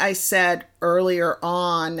why I said earlier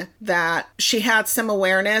on that she had some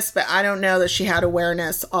awareness, but I don't know that she had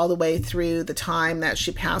awareness all the way through the time that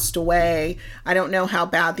she passed away. I don't know how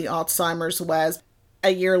bad the Alzheimer's was.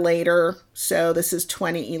 A year later, so this is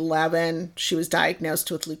 2011, she was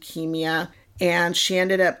diagnosed with leukemia, and she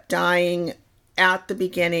ended up dying at the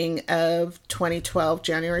beginning of 2012,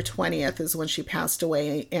 January 20th is when she passed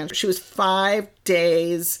away, and she was 5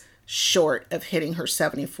 days short of hitting her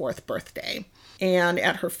 74th birthday. And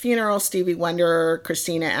at her funeral, Stevie Wonder,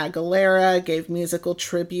 Christina Aguilera gave musical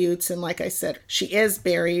tributes, and like I said, she is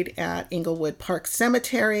buried at Inglewood Park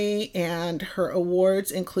Cemetery, and her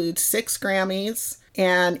awards include 6 Grammys,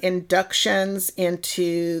 and inductions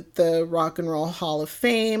into the Rock and Roll Hall of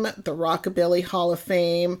Fame, the Rockabilly Hall of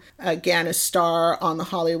Fame, again, a star on the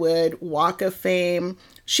Hollywood Walk of Fame.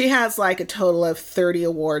 She has like a total of 30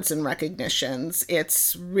 awards and recognitions.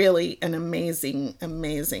 It's really an amazing,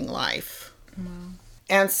 amazing life. Wow.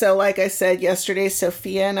 And so, like I said yesterday,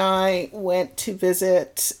 Sofia and I went to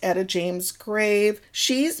visit Etta James' grave.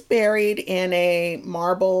 She's buried in a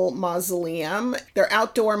marble mausoleum. They're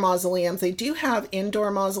outdoor mausoleums. They do have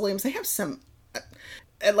indoor mausoleums. They have some,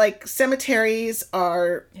 like, cemeteries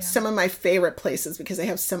are some of my favorite places because they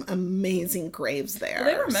have some amazing graves there.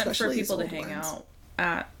 Well, they were meant for people to hang out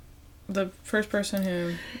at. The first person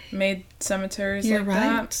who made cemeteries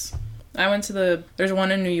that. I went to there's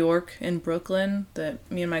one in New York, in Brooklyn, that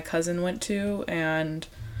me and my cousin went to, and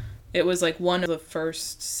it was like one of the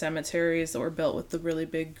first cemeteries that were built with the really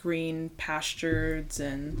big green pastures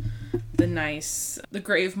and the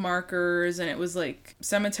grave markers, and it was like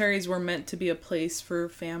cemeteries were meant to be a place for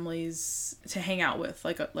families to hang out with,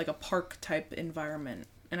 like a park type environment.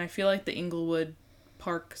 And I feel like the Inglewood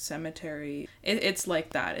Park Cemetery, it's like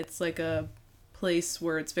that. It's like a place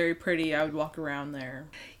where it's very pretty. I would walk around there.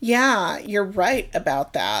 Yeah, you're right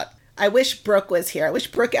about that. I wish Brooke was here. I wish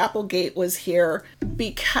Brooke Applegate was here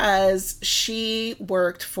because she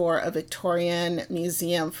worked for a Victorian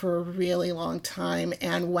museum for a really long time.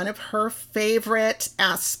 And one of her favorite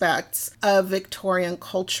aspects of Victorian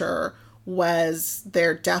culture was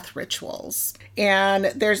their death rituals. And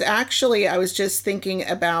there's actually, I was just thinking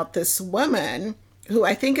about this woman who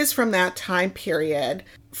I think is from that time period,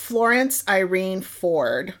 Florence Irene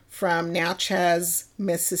Ford from Natchez,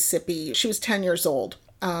 Mississippi. She was 10 years old,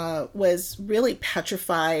 was really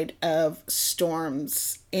petrified of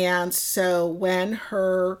storms. And so when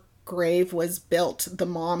her grave was built, the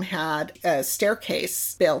mom had a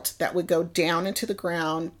staircase built that would go down into the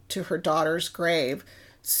ground to her daughter's grave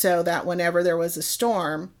so that whenever there was a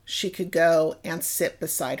storm, she could go and sit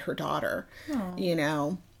beside her daughter, you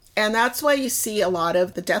know. And that's why you see a lot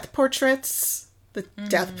of the death portraits the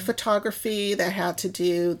death photography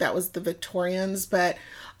that was the Victorians. But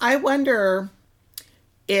I wonder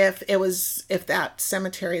if that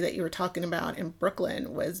cemetery that you were talking about in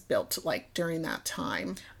Brooklyn was built like during that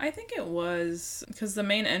time. I think it was, because the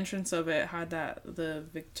main entrance of it had the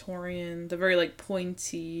Victorian, the very like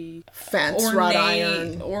pointy fence, wrought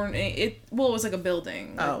iron. It was like a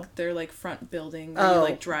building. Like their like front building where you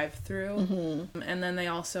like drive through. Mm-hmm. And then they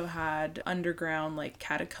also had underground like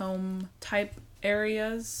catacomb type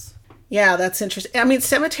areas. Yeah, that's interesting. I mean,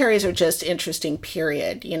 cemeteries are just interesting,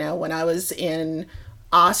 period. You know, when I was in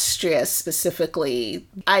Austria specifically,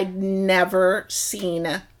 I'd never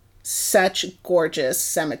seen such gorgeous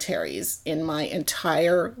cemeteries in my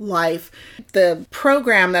entire life. The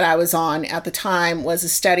program that I was on at the time was a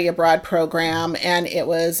study abroad program, and it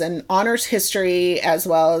was an honors history as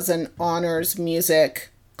well as an honors music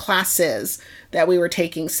classes that we were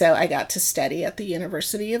taking. So I got to study at the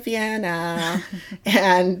University of Vienna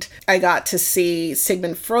and I got to see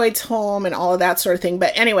Sigmund Freud's home and all of that sort of thing.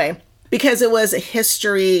 But anyway, because it was a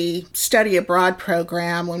history study abroad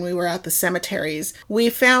program when we were at the cemeteries, we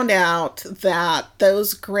found out that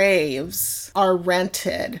those graves are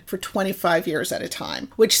rented for 25 years at a time,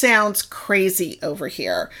 which sounds crazy over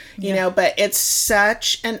here, you know, but it's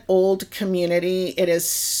such an old community. It is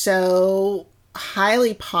so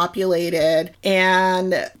highly populated,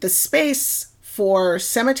 and the space for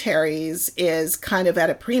cemeteries is kind of at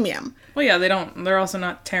a premium. Well, yeah, they're also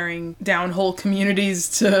not tearing down whole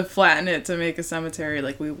communities to flatten it to make a cemetery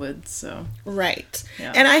like we would, so. Right.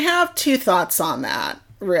 Yeah. And I have two thoughts on that,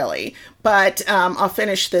 really. But I'll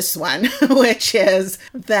finish this one, which is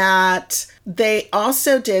that they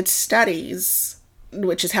also did studies,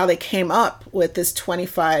 which is how they came up with this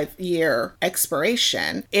 25-year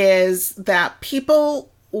expiration, is that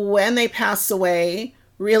people, when they pass away,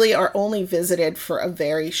 really are only visited for a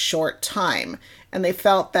very short time. And they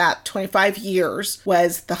felt that 25 years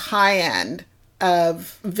was the high end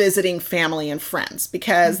of visiting family and friends,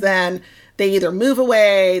 because then they either move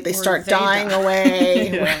away, they start dying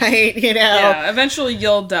away, right? You know? Yeah, eventually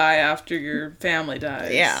you'll die after your family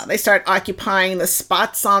dies. Yeah, they start occupying the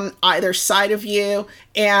spots on either side of you.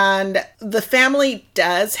 And the family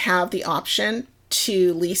does have the option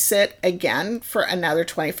to lease it again for another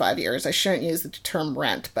 25 years. I shouldn't use the term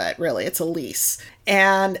rent, but really it's a lease.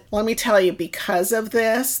 And let me tell you, because of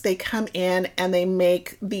this, they come in and they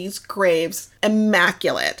make these graves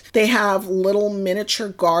immaculate. They have little miniature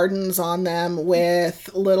gardens on them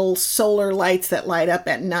with little solar lights that light up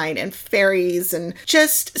at night and fairies and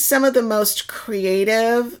just some of the most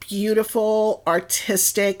creative, beautiful,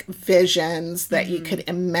 artistic visions that you could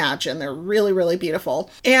imagine. They're really, really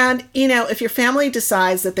beautiful. And, you know, if your family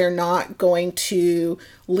decides that they're not going to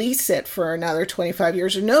lease it for another 25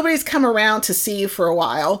 years or nobody's come around to see you for a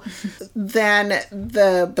while, then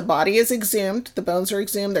the body is exhumed, the bones are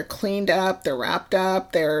exhumed, they're cleaned up, they're wrapped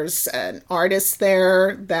up. There's an artist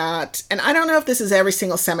there that, and I don't know if this is every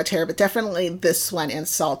single cemetery, but definitely this one in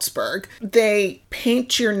Salzburg. They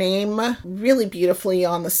paint your name really beautifully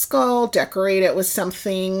on the skull, decorate it with some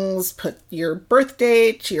things, put your birth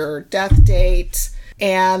date, your death date,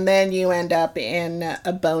 and then you end up in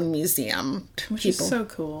a bone museum. Which is so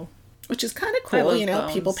cool. Which is kind of cool. You know,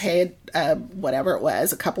 bones. People paid whatever it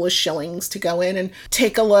was, a couple of shillings to go in and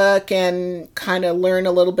take a look and kind of learn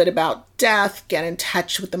a little bit about death, get in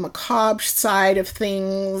touch with the macabre side of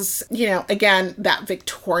things. You know, again, that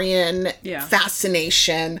Victorian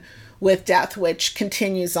fascination with death, which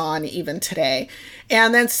continues on even today.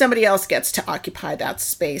 And then somebody else gets to occupy that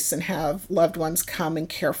space and have loved ones come and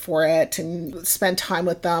care for it and spend time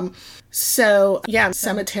with them. So, yeah,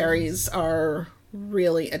 cemeteries are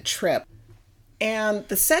really a trip. And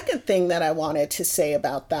the second thing that I wanted to say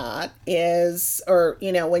about that is, or,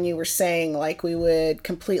 you know, when you were saying like we would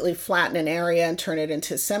completely flatten an area and turn it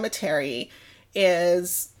into a cemetery,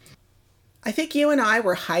 is I think you and I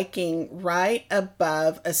were hiking right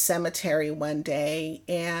above a cemetery one day,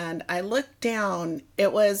 and I looked down.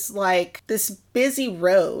 It was like this busy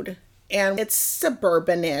road, and it's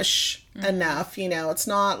suburban-ish enough, you know. It's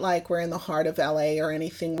not like we're in the heart of LA or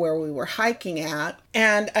anything where we were hiking at.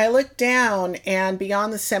 And I looked down, and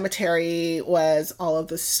beyond the cemetery was all of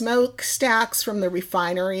the smokestacks from the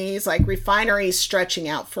refineries, like refineries stretching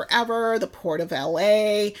out forever, the port of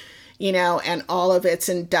LA, you know, and all of its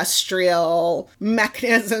industrial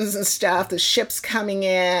mechanisms and stuff, the ships coming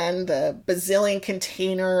in, the bazillion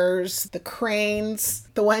containers, the cranes,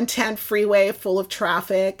 the 110 freeway full of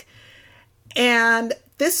traffic. And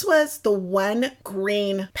this was the one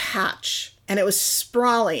green patch, and it was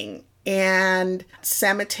sprawling And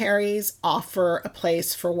cemeteries offer a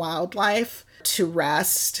place for wildlife to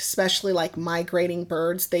rest, especially like migrating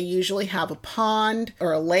birds. They usually have a pond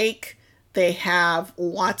or a lake. They have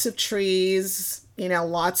lots of trees,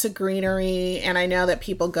 lots of greenery. And I know that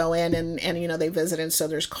people go in and they visit, and so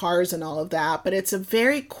there's cars and all of that. But it's a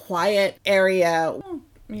very quiet area.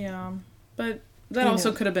 Yeah, but that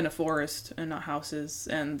also could have been a forest and not houses,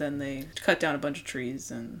 and then they cut down a bunch of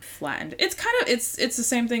trees and flattened. It's it's the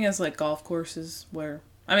same thing as like golf courses where,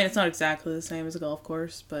 I mean, it's not exactly the same as a golf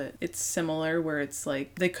course, but it's similar where it's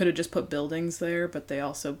like they could have just put buildings there, but they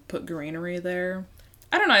also put greenery there.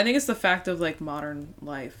 I don't know. I think it's the fact of like modern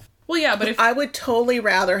life. Well, yeah, but if I would totally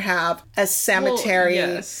rather have a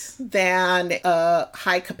cemetery than a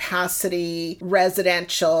high capacity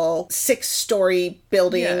residential 6-story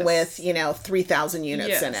building with, 3,000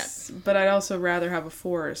 units in it. But I'd also rather have a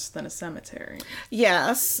forest than a cemetery.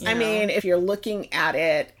 Yes. I mean, if you're looking at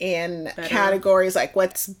it in categories like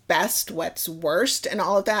what's best, what's worst, and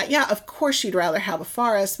all of that, yeah, of course you'd rather have a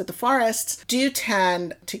forest, but the forests do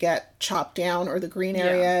tend to get chopped down, or the green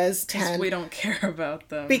areas tend... we don't care about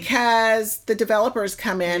them. Because the developers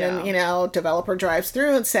come in and, developer drives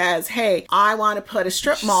through and says, hey, I want to put a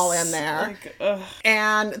strip mall in there.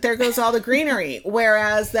 And there goes all the greenery.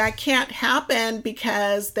 Whereas that can't happen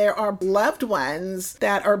because there are loved ones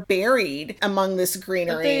that are buried among this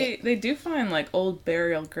greenery. But they do find like old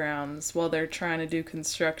burial grounds while they're trying to do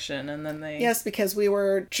construction, and then they... Yes, because we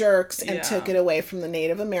were jerks and took it away from the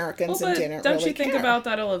Native Americans and didn't really care. Don't you think about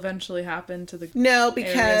that'll eventually happen to the... No,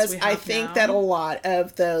 because I think that a lot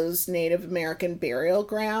of those Native American burial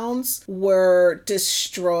grounds were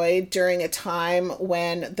destroyed during a time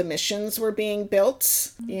when the missions were being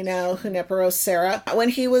built. Junipero Serra, when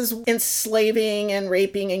he was enslaving and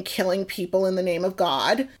raping and killing people in the name of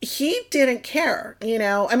God, he didn't care.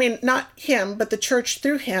 I mean, not him, but the church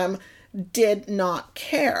through him did not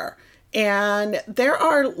care. And there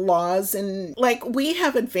are laws, and like we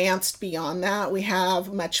have advanced beyond that. We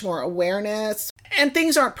have much more awareness, and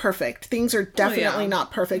things aren't perfect. Things are definitely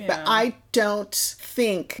not perfect, but I don't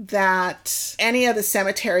think that any of the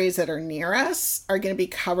cemeteries that are near us are going to be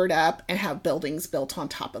covered up and have buildings built on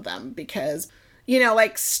top of them, because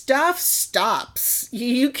stuff stops.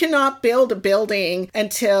 You cannot build a building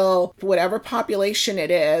until whatever population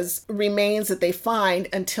it is remains that they find,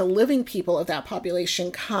 until living people of that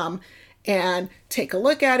population come and take a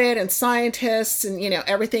look at it, and scientists and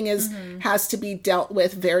everything has to be dealt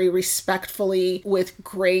with very respectfully, with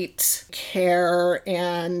great care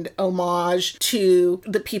and homage to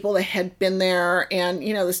the people that had been there, and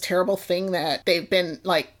this terrible thing that they've been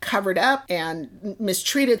like covered up and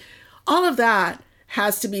mistreated. All of that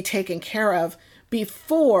has to be taken care of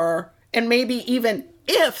before, and maybe even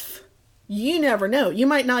if, you never know, you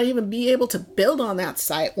might not even be able to build on that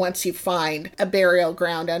site once you find a burial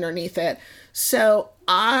ground underneath it. So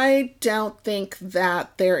I don't think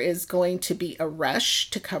that there is going to be a rush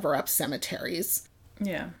to cover up cemeteries.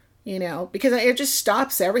 Yeah. Because it just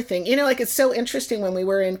stops everything. It's so interesting when we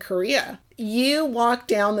were in Korea. You walk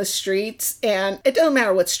down the streets, and it doesn't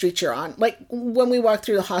matter what street you're on. Like when we walk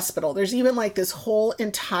through the hospital, there's even like this whole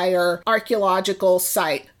entire archaeological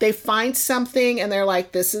site. They find something and they're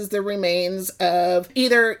like, this is the remains of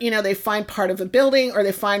either, they find part of a building, or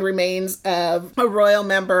they find remains of a royal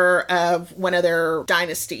member of one of their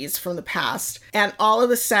dynasties from the past. And all of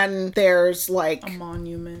a sudden there's like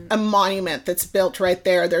a monument that's built right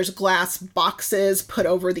there. There's glass boxes put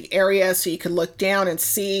over the area so you can look down and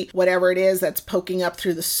see whatever it is that's poking up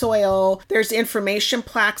through the soil. There's information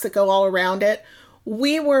plaques that go all around it.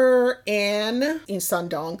 We were in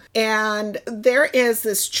E100, and there is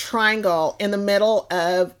this triangle in the middle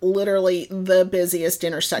of literally the busiest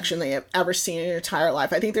intersection they have ever seen in your entire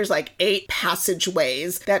life. I think there's like 8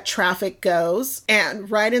 passageways that traffic goes, and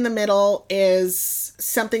right in the middle is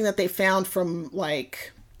something that they found from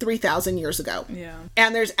like 3,000 years ago. Yeah.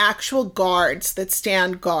 And there's actual guards that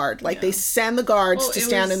stand guard. Like they send the guards to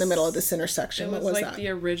stand in the middle of this intersection. What was like that? The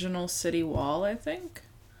original city wall, I think.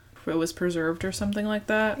 It was preserved or something like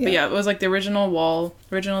that. Yeah. But yeah, it was like the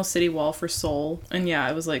original city wall for Seoul. And yeah,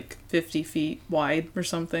 it was like 50 feet wide or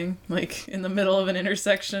something, like in the middle of an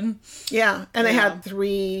intersection. Yeah. And they had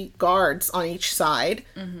 3 guards on each side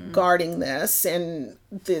guarding this, and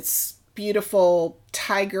this beautiful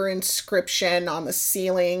tiger inscription on the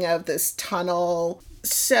ceiling of this tunnel.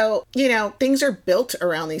 So, things are built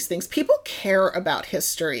around these things. People care about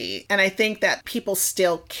history. And I think that people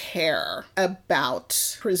still care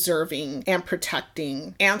about preserving and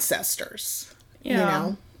protecting ancestors.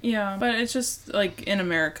 Yeah. Yeah, but it's just like in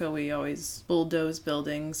America, we always bulldoze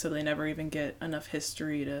buildings, so they never even get enough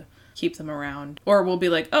history to keep them around. Or we'll be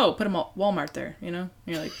like, oh, put a Walmart there, you know?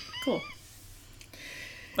 And you're like, cool.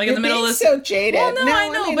 Like in the middle of this. So jaded. Well, no, I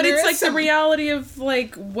know, mean, but it's like the reality of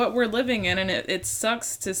like what we're living in, and it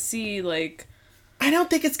sucks to see like. I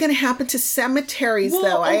don't think it's going to happen to cemeteries, Well,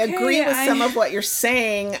 though. I okay, agree with some of what you're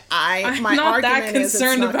saying. I'm my not argument that concerned is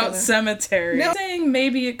it's not about gonna... cemeteries. No. I'm saying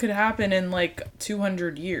maybe it could happen in like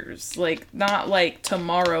 200 years. Like, not like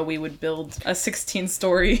tomorrow we would build a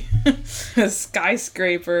 16-story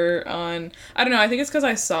skyscraper on... I don't know, I think it's because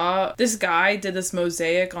I saw this guy did this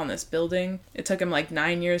mosaic on this building. It took him like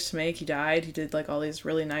 9 years to make. He died. He did like all these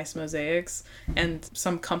really nice mosaics. And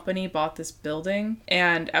some company bought this building.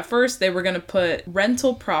 And at first they were going to put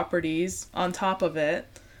rental properties on top of it,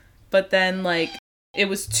 but then like it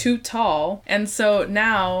was too tall, and so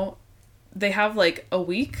now they have like a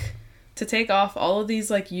week to take off all of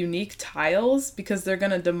these like unique tiles because they're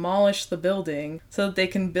gonna demolish the building so that they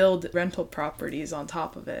can build rental properties on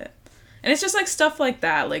top of it. And it's just like stuff like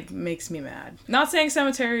that like makes me mad. Not saying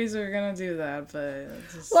cemeteries are gonna do that, but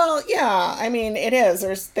just... Well, yeah, I mean it is.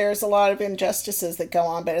 There's a lot of injustices that go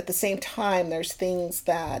on, but at the same time there's things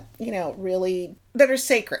that, you know, really that are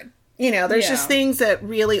sacred. You know, there's just things that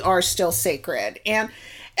really are still sacred. And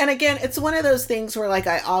again, it's one of those things where, like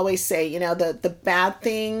I always say, you know, the bad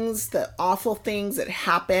things, the awful things that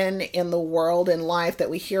happen in the world and life that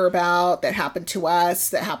we hear about, that happen to us,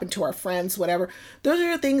 that happen to our friends, whatever, those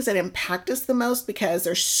are the things that impact us the most because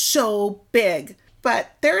they're so big.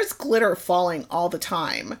 But there's glitter falling all the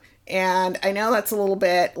time. And I know that's a little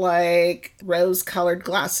bit like rose-colored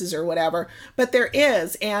glasses or whatever, but there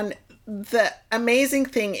is. And the amazing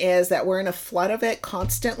thing is that we're in a flood of it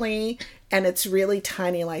constantly, and it's really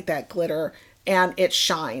tiny like that glitter, and it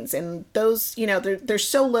shines. And those, you know, they're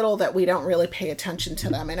so little that we don't really pay attention to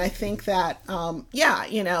them. And I think that, yeah,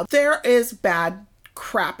 you know, there is bad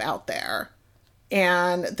crap out there.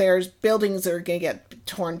 And there's buildings that are going to get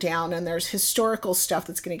torn down, and there's historical stuff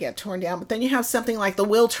that's going to get torn down. But then you have something like the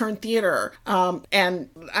Wiltern Theater, and I'm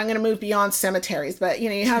going to move beyond cemeteries, but, you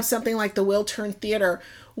know, you have something like the Wiltern Theater,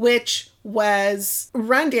 which was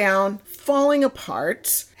run down, falling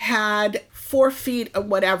apart, had 4 feet of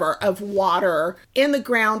whatever of water in the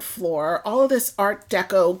ground floor. All of this Art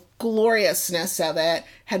Deco gloriousness of it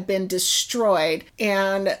had been destroyed.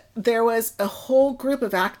 And there was a whole group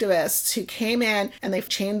of activists who came in and they've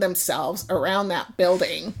chained themselves around that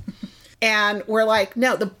building. And we're like,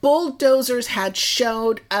 no, the bulldozers had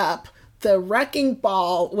showed up. The wrecking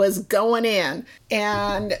ball was going in,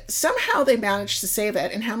 and somehow they managed to save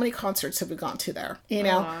it. And how many concerts have we gone to there? You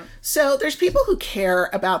know? So there's people who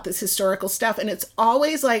care about this historical stuff, and it's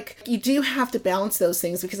always like, you do have to balance those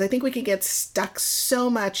things, because I think we can get stuck so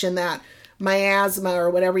much in that miasma,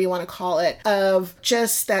 or whatever you want to call it, of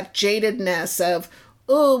just that jadedness of,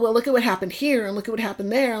 oh, well, look at what happened here, and look at what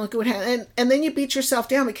happened there, and look at what happened. And then you beat yourself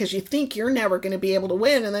down because you think you're never going to be able to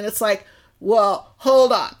win. And then it's like, well,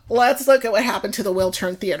 hold on. Let's look at what happened to the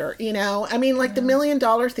Wiltern Theater. You know, I mean, like the $1 Million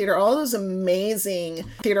Theater, all those amazing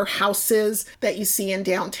theater houses that you see in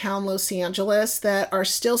downtown Los Angeles that are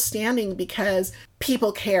still standing because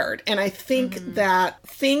people cared. And I think that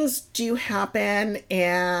things do happen,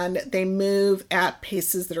 and they move at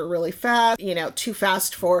paces that are really fast, you know, too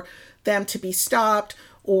fast for them to be stopped,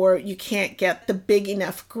 or you can't get the big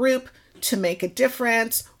enough group to make a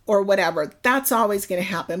difference, or whatever. That's always going to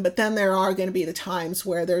happen. But then there are going to be the times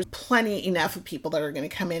where there's plenty enough of people that are going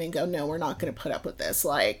to come in and go, no, we're not going to put up with this.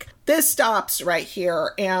 Like, this stops right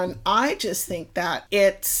here. And I just think that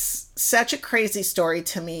it's such a crazy story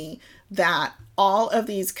to me that all of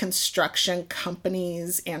these construction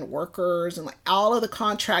companies and workers and like all of the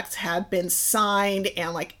contracts had been signed,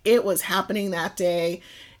 and like it was happening that day.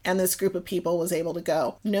 And this group of people was able to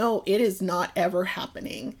go, no, it is not ever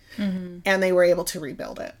happening. And they were able to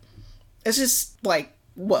rebuild it. It's just like,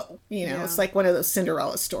 whoa, you know, it's like one of those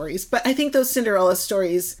Cinderella stories. But I think those Cinderella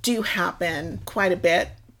stories do happen quite a bit.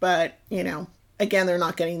 But, you know, again, they're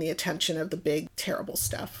not getting the attention of the big, terrible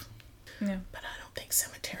stuff. Yeah. But I don't think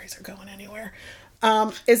cemeteries are going anywhere.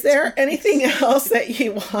 Is there anything else that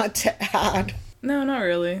you want to add? No, not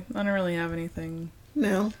really. I don't really have anything.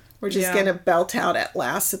 No? We're just going to belt out At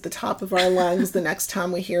Last at the top of our lungs the next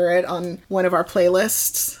time we hear it on one of our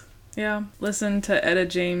playlists. Yeah. Listen to Etta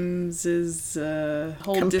James's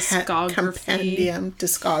whole discography. Compendium.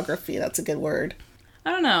 Discography. That's a good word.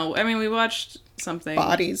 I don't know. I mean, we watched something.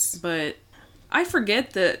 Bodies. But I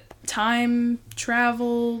forget that time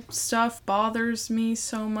travel stuff bothers me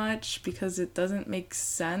so much because it doesn't make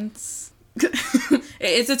sense.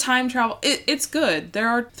 It's a time travel. It's good. There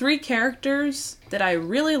are 3 characters that I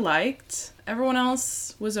really liked. Everyone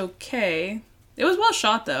else was okay. It was well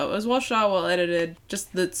shot, though. It was well shot, well edited.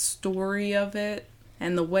 Just the story of it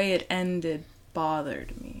and the way it ended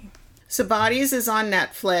bothered me. So Bodies is on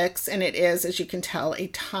Netflix, and it is, as you can tell, a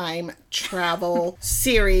time travel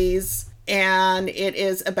series. And it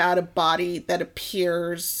is about a body that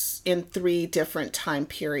appears in 3 different time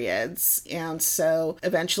periods. And so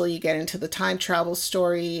eventually you get into the time travel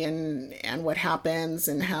story and what happens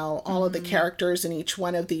and how all of the characters in each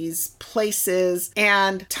one of these places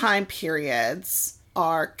and time periods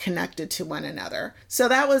are connected to one another. So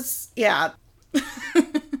that was, yeah.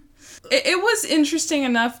 It was interesting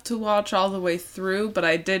enough to watch all the way through, but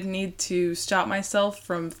I did need to stop myself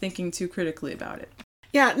from thinking too critically about it.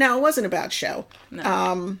 Yeah, no, it wasn't a bad show.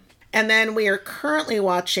 No. And then we are currently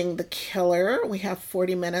watching The Killer. We have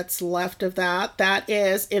 40 minutes left of that. That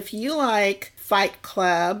is, if you like Fight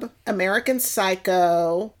Club, American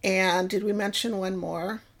Psycho, and did we mention one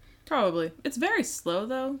more? Probably. It's very slow,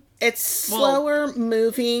 though. It's slower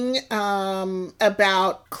moving,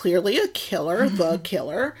 about clearly a killer, the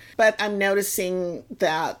killer. But I'm noticing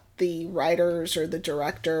that the writers or the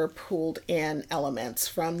director pulled in elements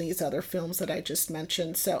from these other films that I just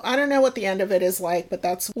mentioned. So I don't know what the end of it is like, but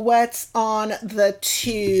that's what's on the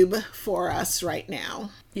tube for us right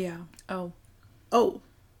now. Yeah. Oh.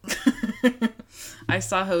 I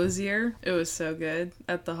saw Hosier. It was so good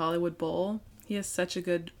at the Hollywood Bowl. He has such a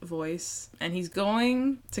good voice, and he's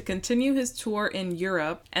going to continue his tour in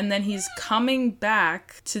Europe, and then he's coming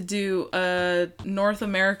back to do a North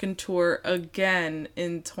American tour again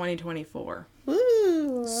in 2024.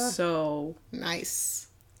 Ooh. So nice.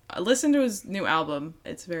 Listen to his new album.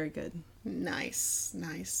 It's very good. Nice.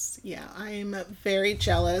 Yeah, I am very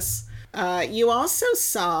jealous. You also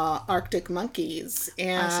saw Arctic Monkeys,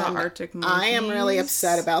 and I saw Arctic Monkeys. I am really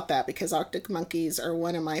upset about that because Arctic Monkeys are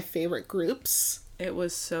one of my favorite groups. It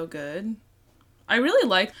was so good. I really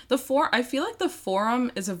like the Forum. I feel like the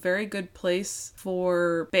Forum is a very good place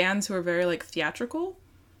for bands who are very like theatrical,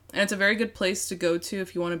 and it's a very good place to go to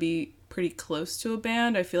if you want to be pretty close to a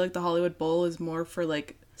band. I feel like the Hollywood Bowl is more for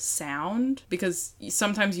like sound, because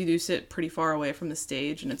sometimes you do sit pretty far away from the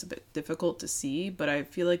stage and it's a bit difficult to see, but I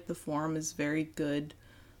feel like the Forum is a very good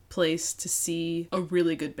place to see a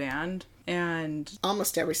really good band. And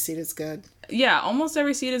almost every seat is good. Yeah, almost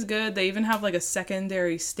every seat is good. They even have like a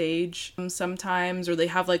secondary stage sometimes, or they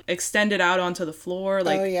have like extended out onto the floor.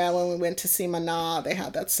 Like, oh yeah, when we went to see Maná, they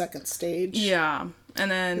had that second stage. Yeah. And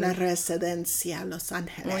then La Residencia Los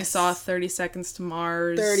Angeles. When we saw 30 Seconds to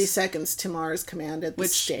Mars. 30 Seconds to Mars commanded the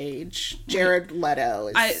stage. Jared Leto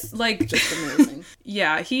is just amazing.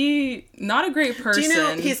 Yeah, he, not a great person. Do you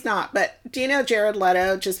know, he's not, but do you know Jared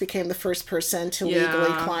Leto just became the first person to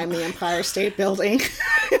legally climb the Empire State Building?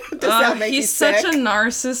 Does that make you sick? He's such a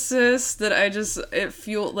narcissist that it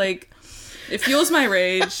fuels my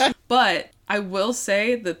rage. But I will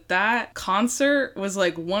say that concert was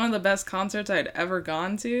like one of the best concerts I'd ever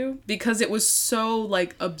gone to, because it was so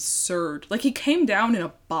like absurd. Like, he came down in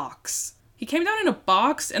a box.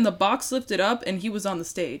 And the box lifted up and he was on the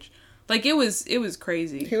stage. Like, it was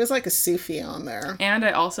crazy. He was like a Sofia on there. And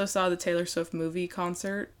I also saw the Taylor Swift movie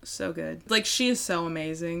concert. So good. Like, she is so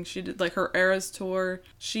amazing. She did like her Eras tour.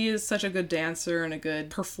 She is such a good dancer and a good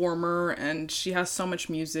performer, and she has so much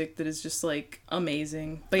music that is just like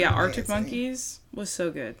amazing. But yeah, amazing. Arctic Monkeys was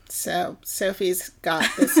so good. So Sophie's got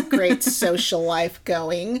this great social life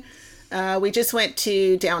going. We just went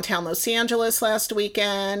to downtown Los Angeles last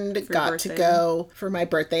weekend. Got to go for my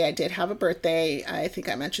birthday. I did have a birthday. I think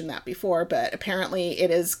I mentioned that before, but apparently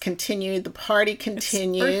it is continued. The party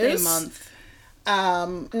continues. It's birthday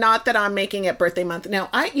month. Not that I'm making it birthday month. No,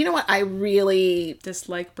 you know what? I really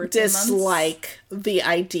dislike the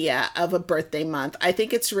idea of a birthday month. I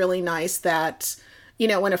think it's really nice that, you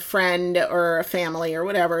know, when a friend or a family or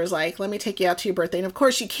whatever is like, let me take you out to your birthday. And of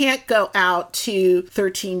course, you can't go out to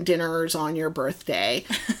 13 dinners on your birthday.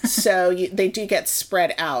 So they do get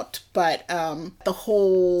spread out. But the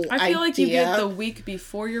whole I feel like you get the week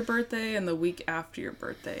before your birthday and the week after your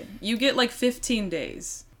birthday. You get like 15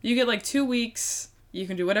 days. You get like 2 weeks. You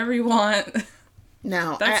can do whatever you want.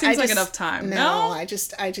 No, that seems like enough time. No, I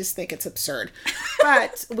just think it's absurd.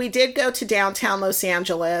 But we did go to downtown Los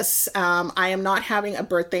Angeles. I am not having a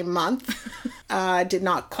birthday month. Did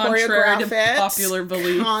not choreograph it. Popular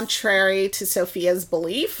belief. Contrary to Sophia's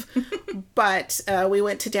belief. But we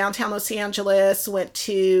went to downtown Los Angeles, went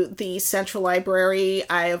to the Central Library.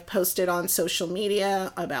 I have posted on social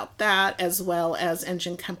media about that, as well as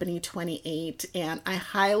Engine Company 28. And I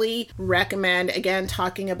highly recommend, again,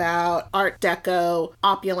 talking about Art Deco,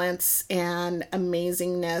 opulence, and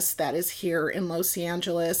amazingness that is here in Los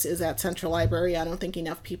Angeles is at Central Library. I don't think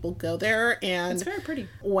enough people go there. And it's very pretty.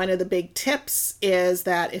 One of the big tips is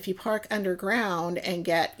that if you park underground and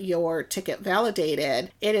get your ticket validated,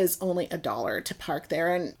 it is only $1 to park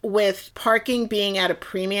there. And with parking being at a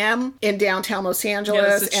premium in downtown Los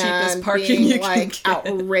Angeles, the cheapest and parking being you can like get.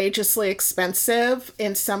 outrageously expensive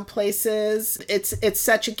in some places, it's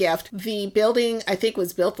such a gift. The building, I think,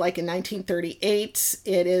 was built like in 1938.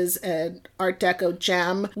 It is an Art Deco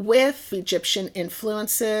gem with Egyptian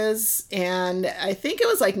influences, and I think it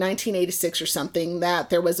was like 1986 or something that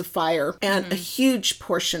there was a fire and a huge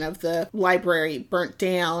portion of the library burnt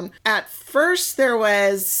down. At first, there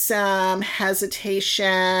was some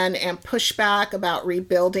hesitation and pushback about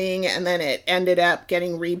rebuilding, and then it ended up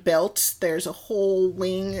getting rebuilt. There's a whole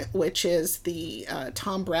wing, which is the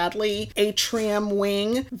Tom Bradley atrium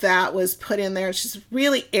wing that was put in there. It's just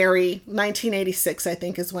really airy. 1986, I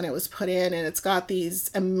think, is when it was put in, and it's got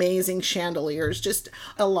these amazing chandeliers, just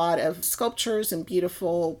a lot of sculptures and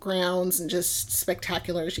beautiful grounds and just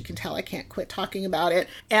spectacular. As you can tell, I can't quit talking about it.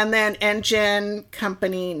 And then Engine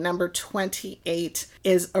Company number 28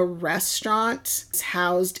 is a restaurant. It's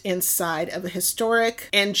housed inside of a historic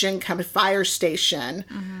engine company fire station.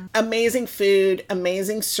 Amazing food,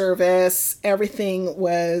 amazing service. Everything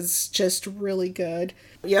was just really good.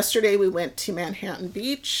 Yesterday we went to Manhattan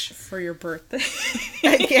Beach. For your birthday.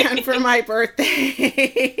 Again, for my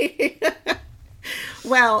birthday.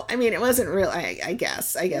 Well, I mean, it wasn't real. I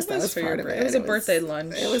guess that was part of it. It was a birthday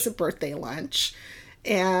lunch. It was a birthday lunch.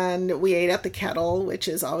 And we ate at the Kettle, which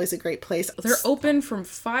is always a great place. They're open from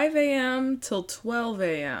 5 a.m. till 12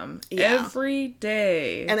 a.m. every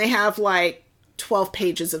day. And they have like 12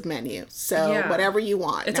 pages of menu. So whatever you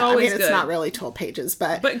want. It's always good. It's not really 12 pages,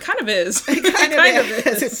 but it kind of is. It kind of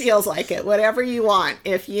is. It feels like it. Whatever you want.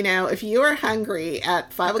 If you are hungry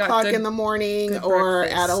at 5 o'clock in the morning or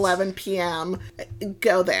at 11 p.m.,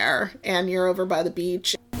 go there, and you're over by the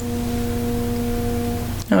beach.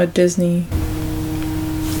 Oh, at Disney.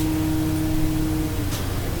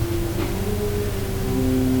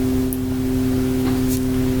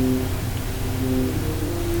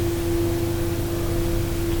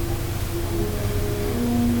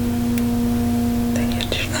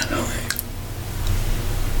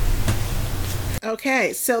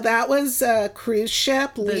 Okay, so that was a cruise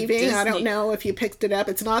ship leaving. I don't know if you picked it up.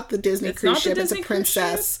 It's not the Disney cruise ship. It's a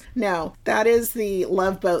princess. No, that is the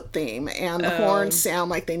Love Boat theme, and the horns sound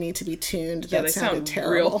like they need to be tuned. Yeah, that sounded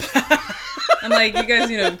terrible. I'm like, you guys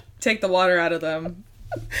need to take the water out of them.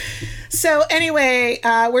 So anyway,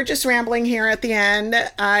 we're just rambling here at the end.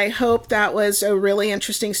 I hope that was a really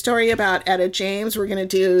interesting story about Etta James. We're going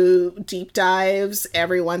to do deep dives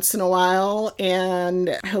every once in a while,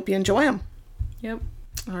 and I hope you enjoy them. Yep.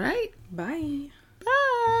 All right. Bye.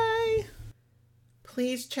 Bye.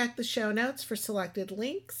 Please check the show notes for selected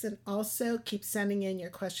links, and also keep sending in your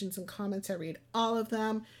questions and comments. I read all of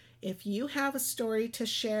them. If you have a story to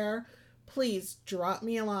share, please drop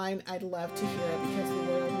me a line. I'd love to hear it because the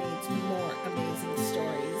world needs more amazing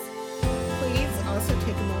stories. Please also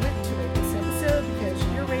take a moment to rate this episode because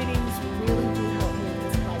your ratings really do help move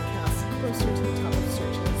this podcast closer to the top of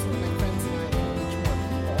searches so my friends and I can reach more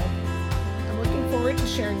people. I'm looking forward to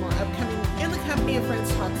sharing more upcoming In the Company of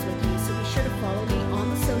Friends talks with you, so be sure to follow me on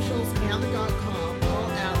the socials and the .com,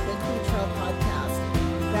 all at The Queen Trail Podcast.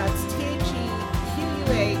 That's TheQuinTrell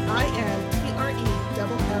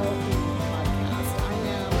Podcast. I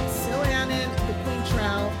am Sil Annan, The Queen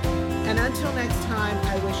Trail, and until next time,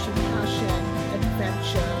 I wish you passion,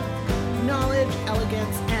 adventure, knowledge,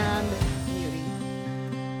 elegance,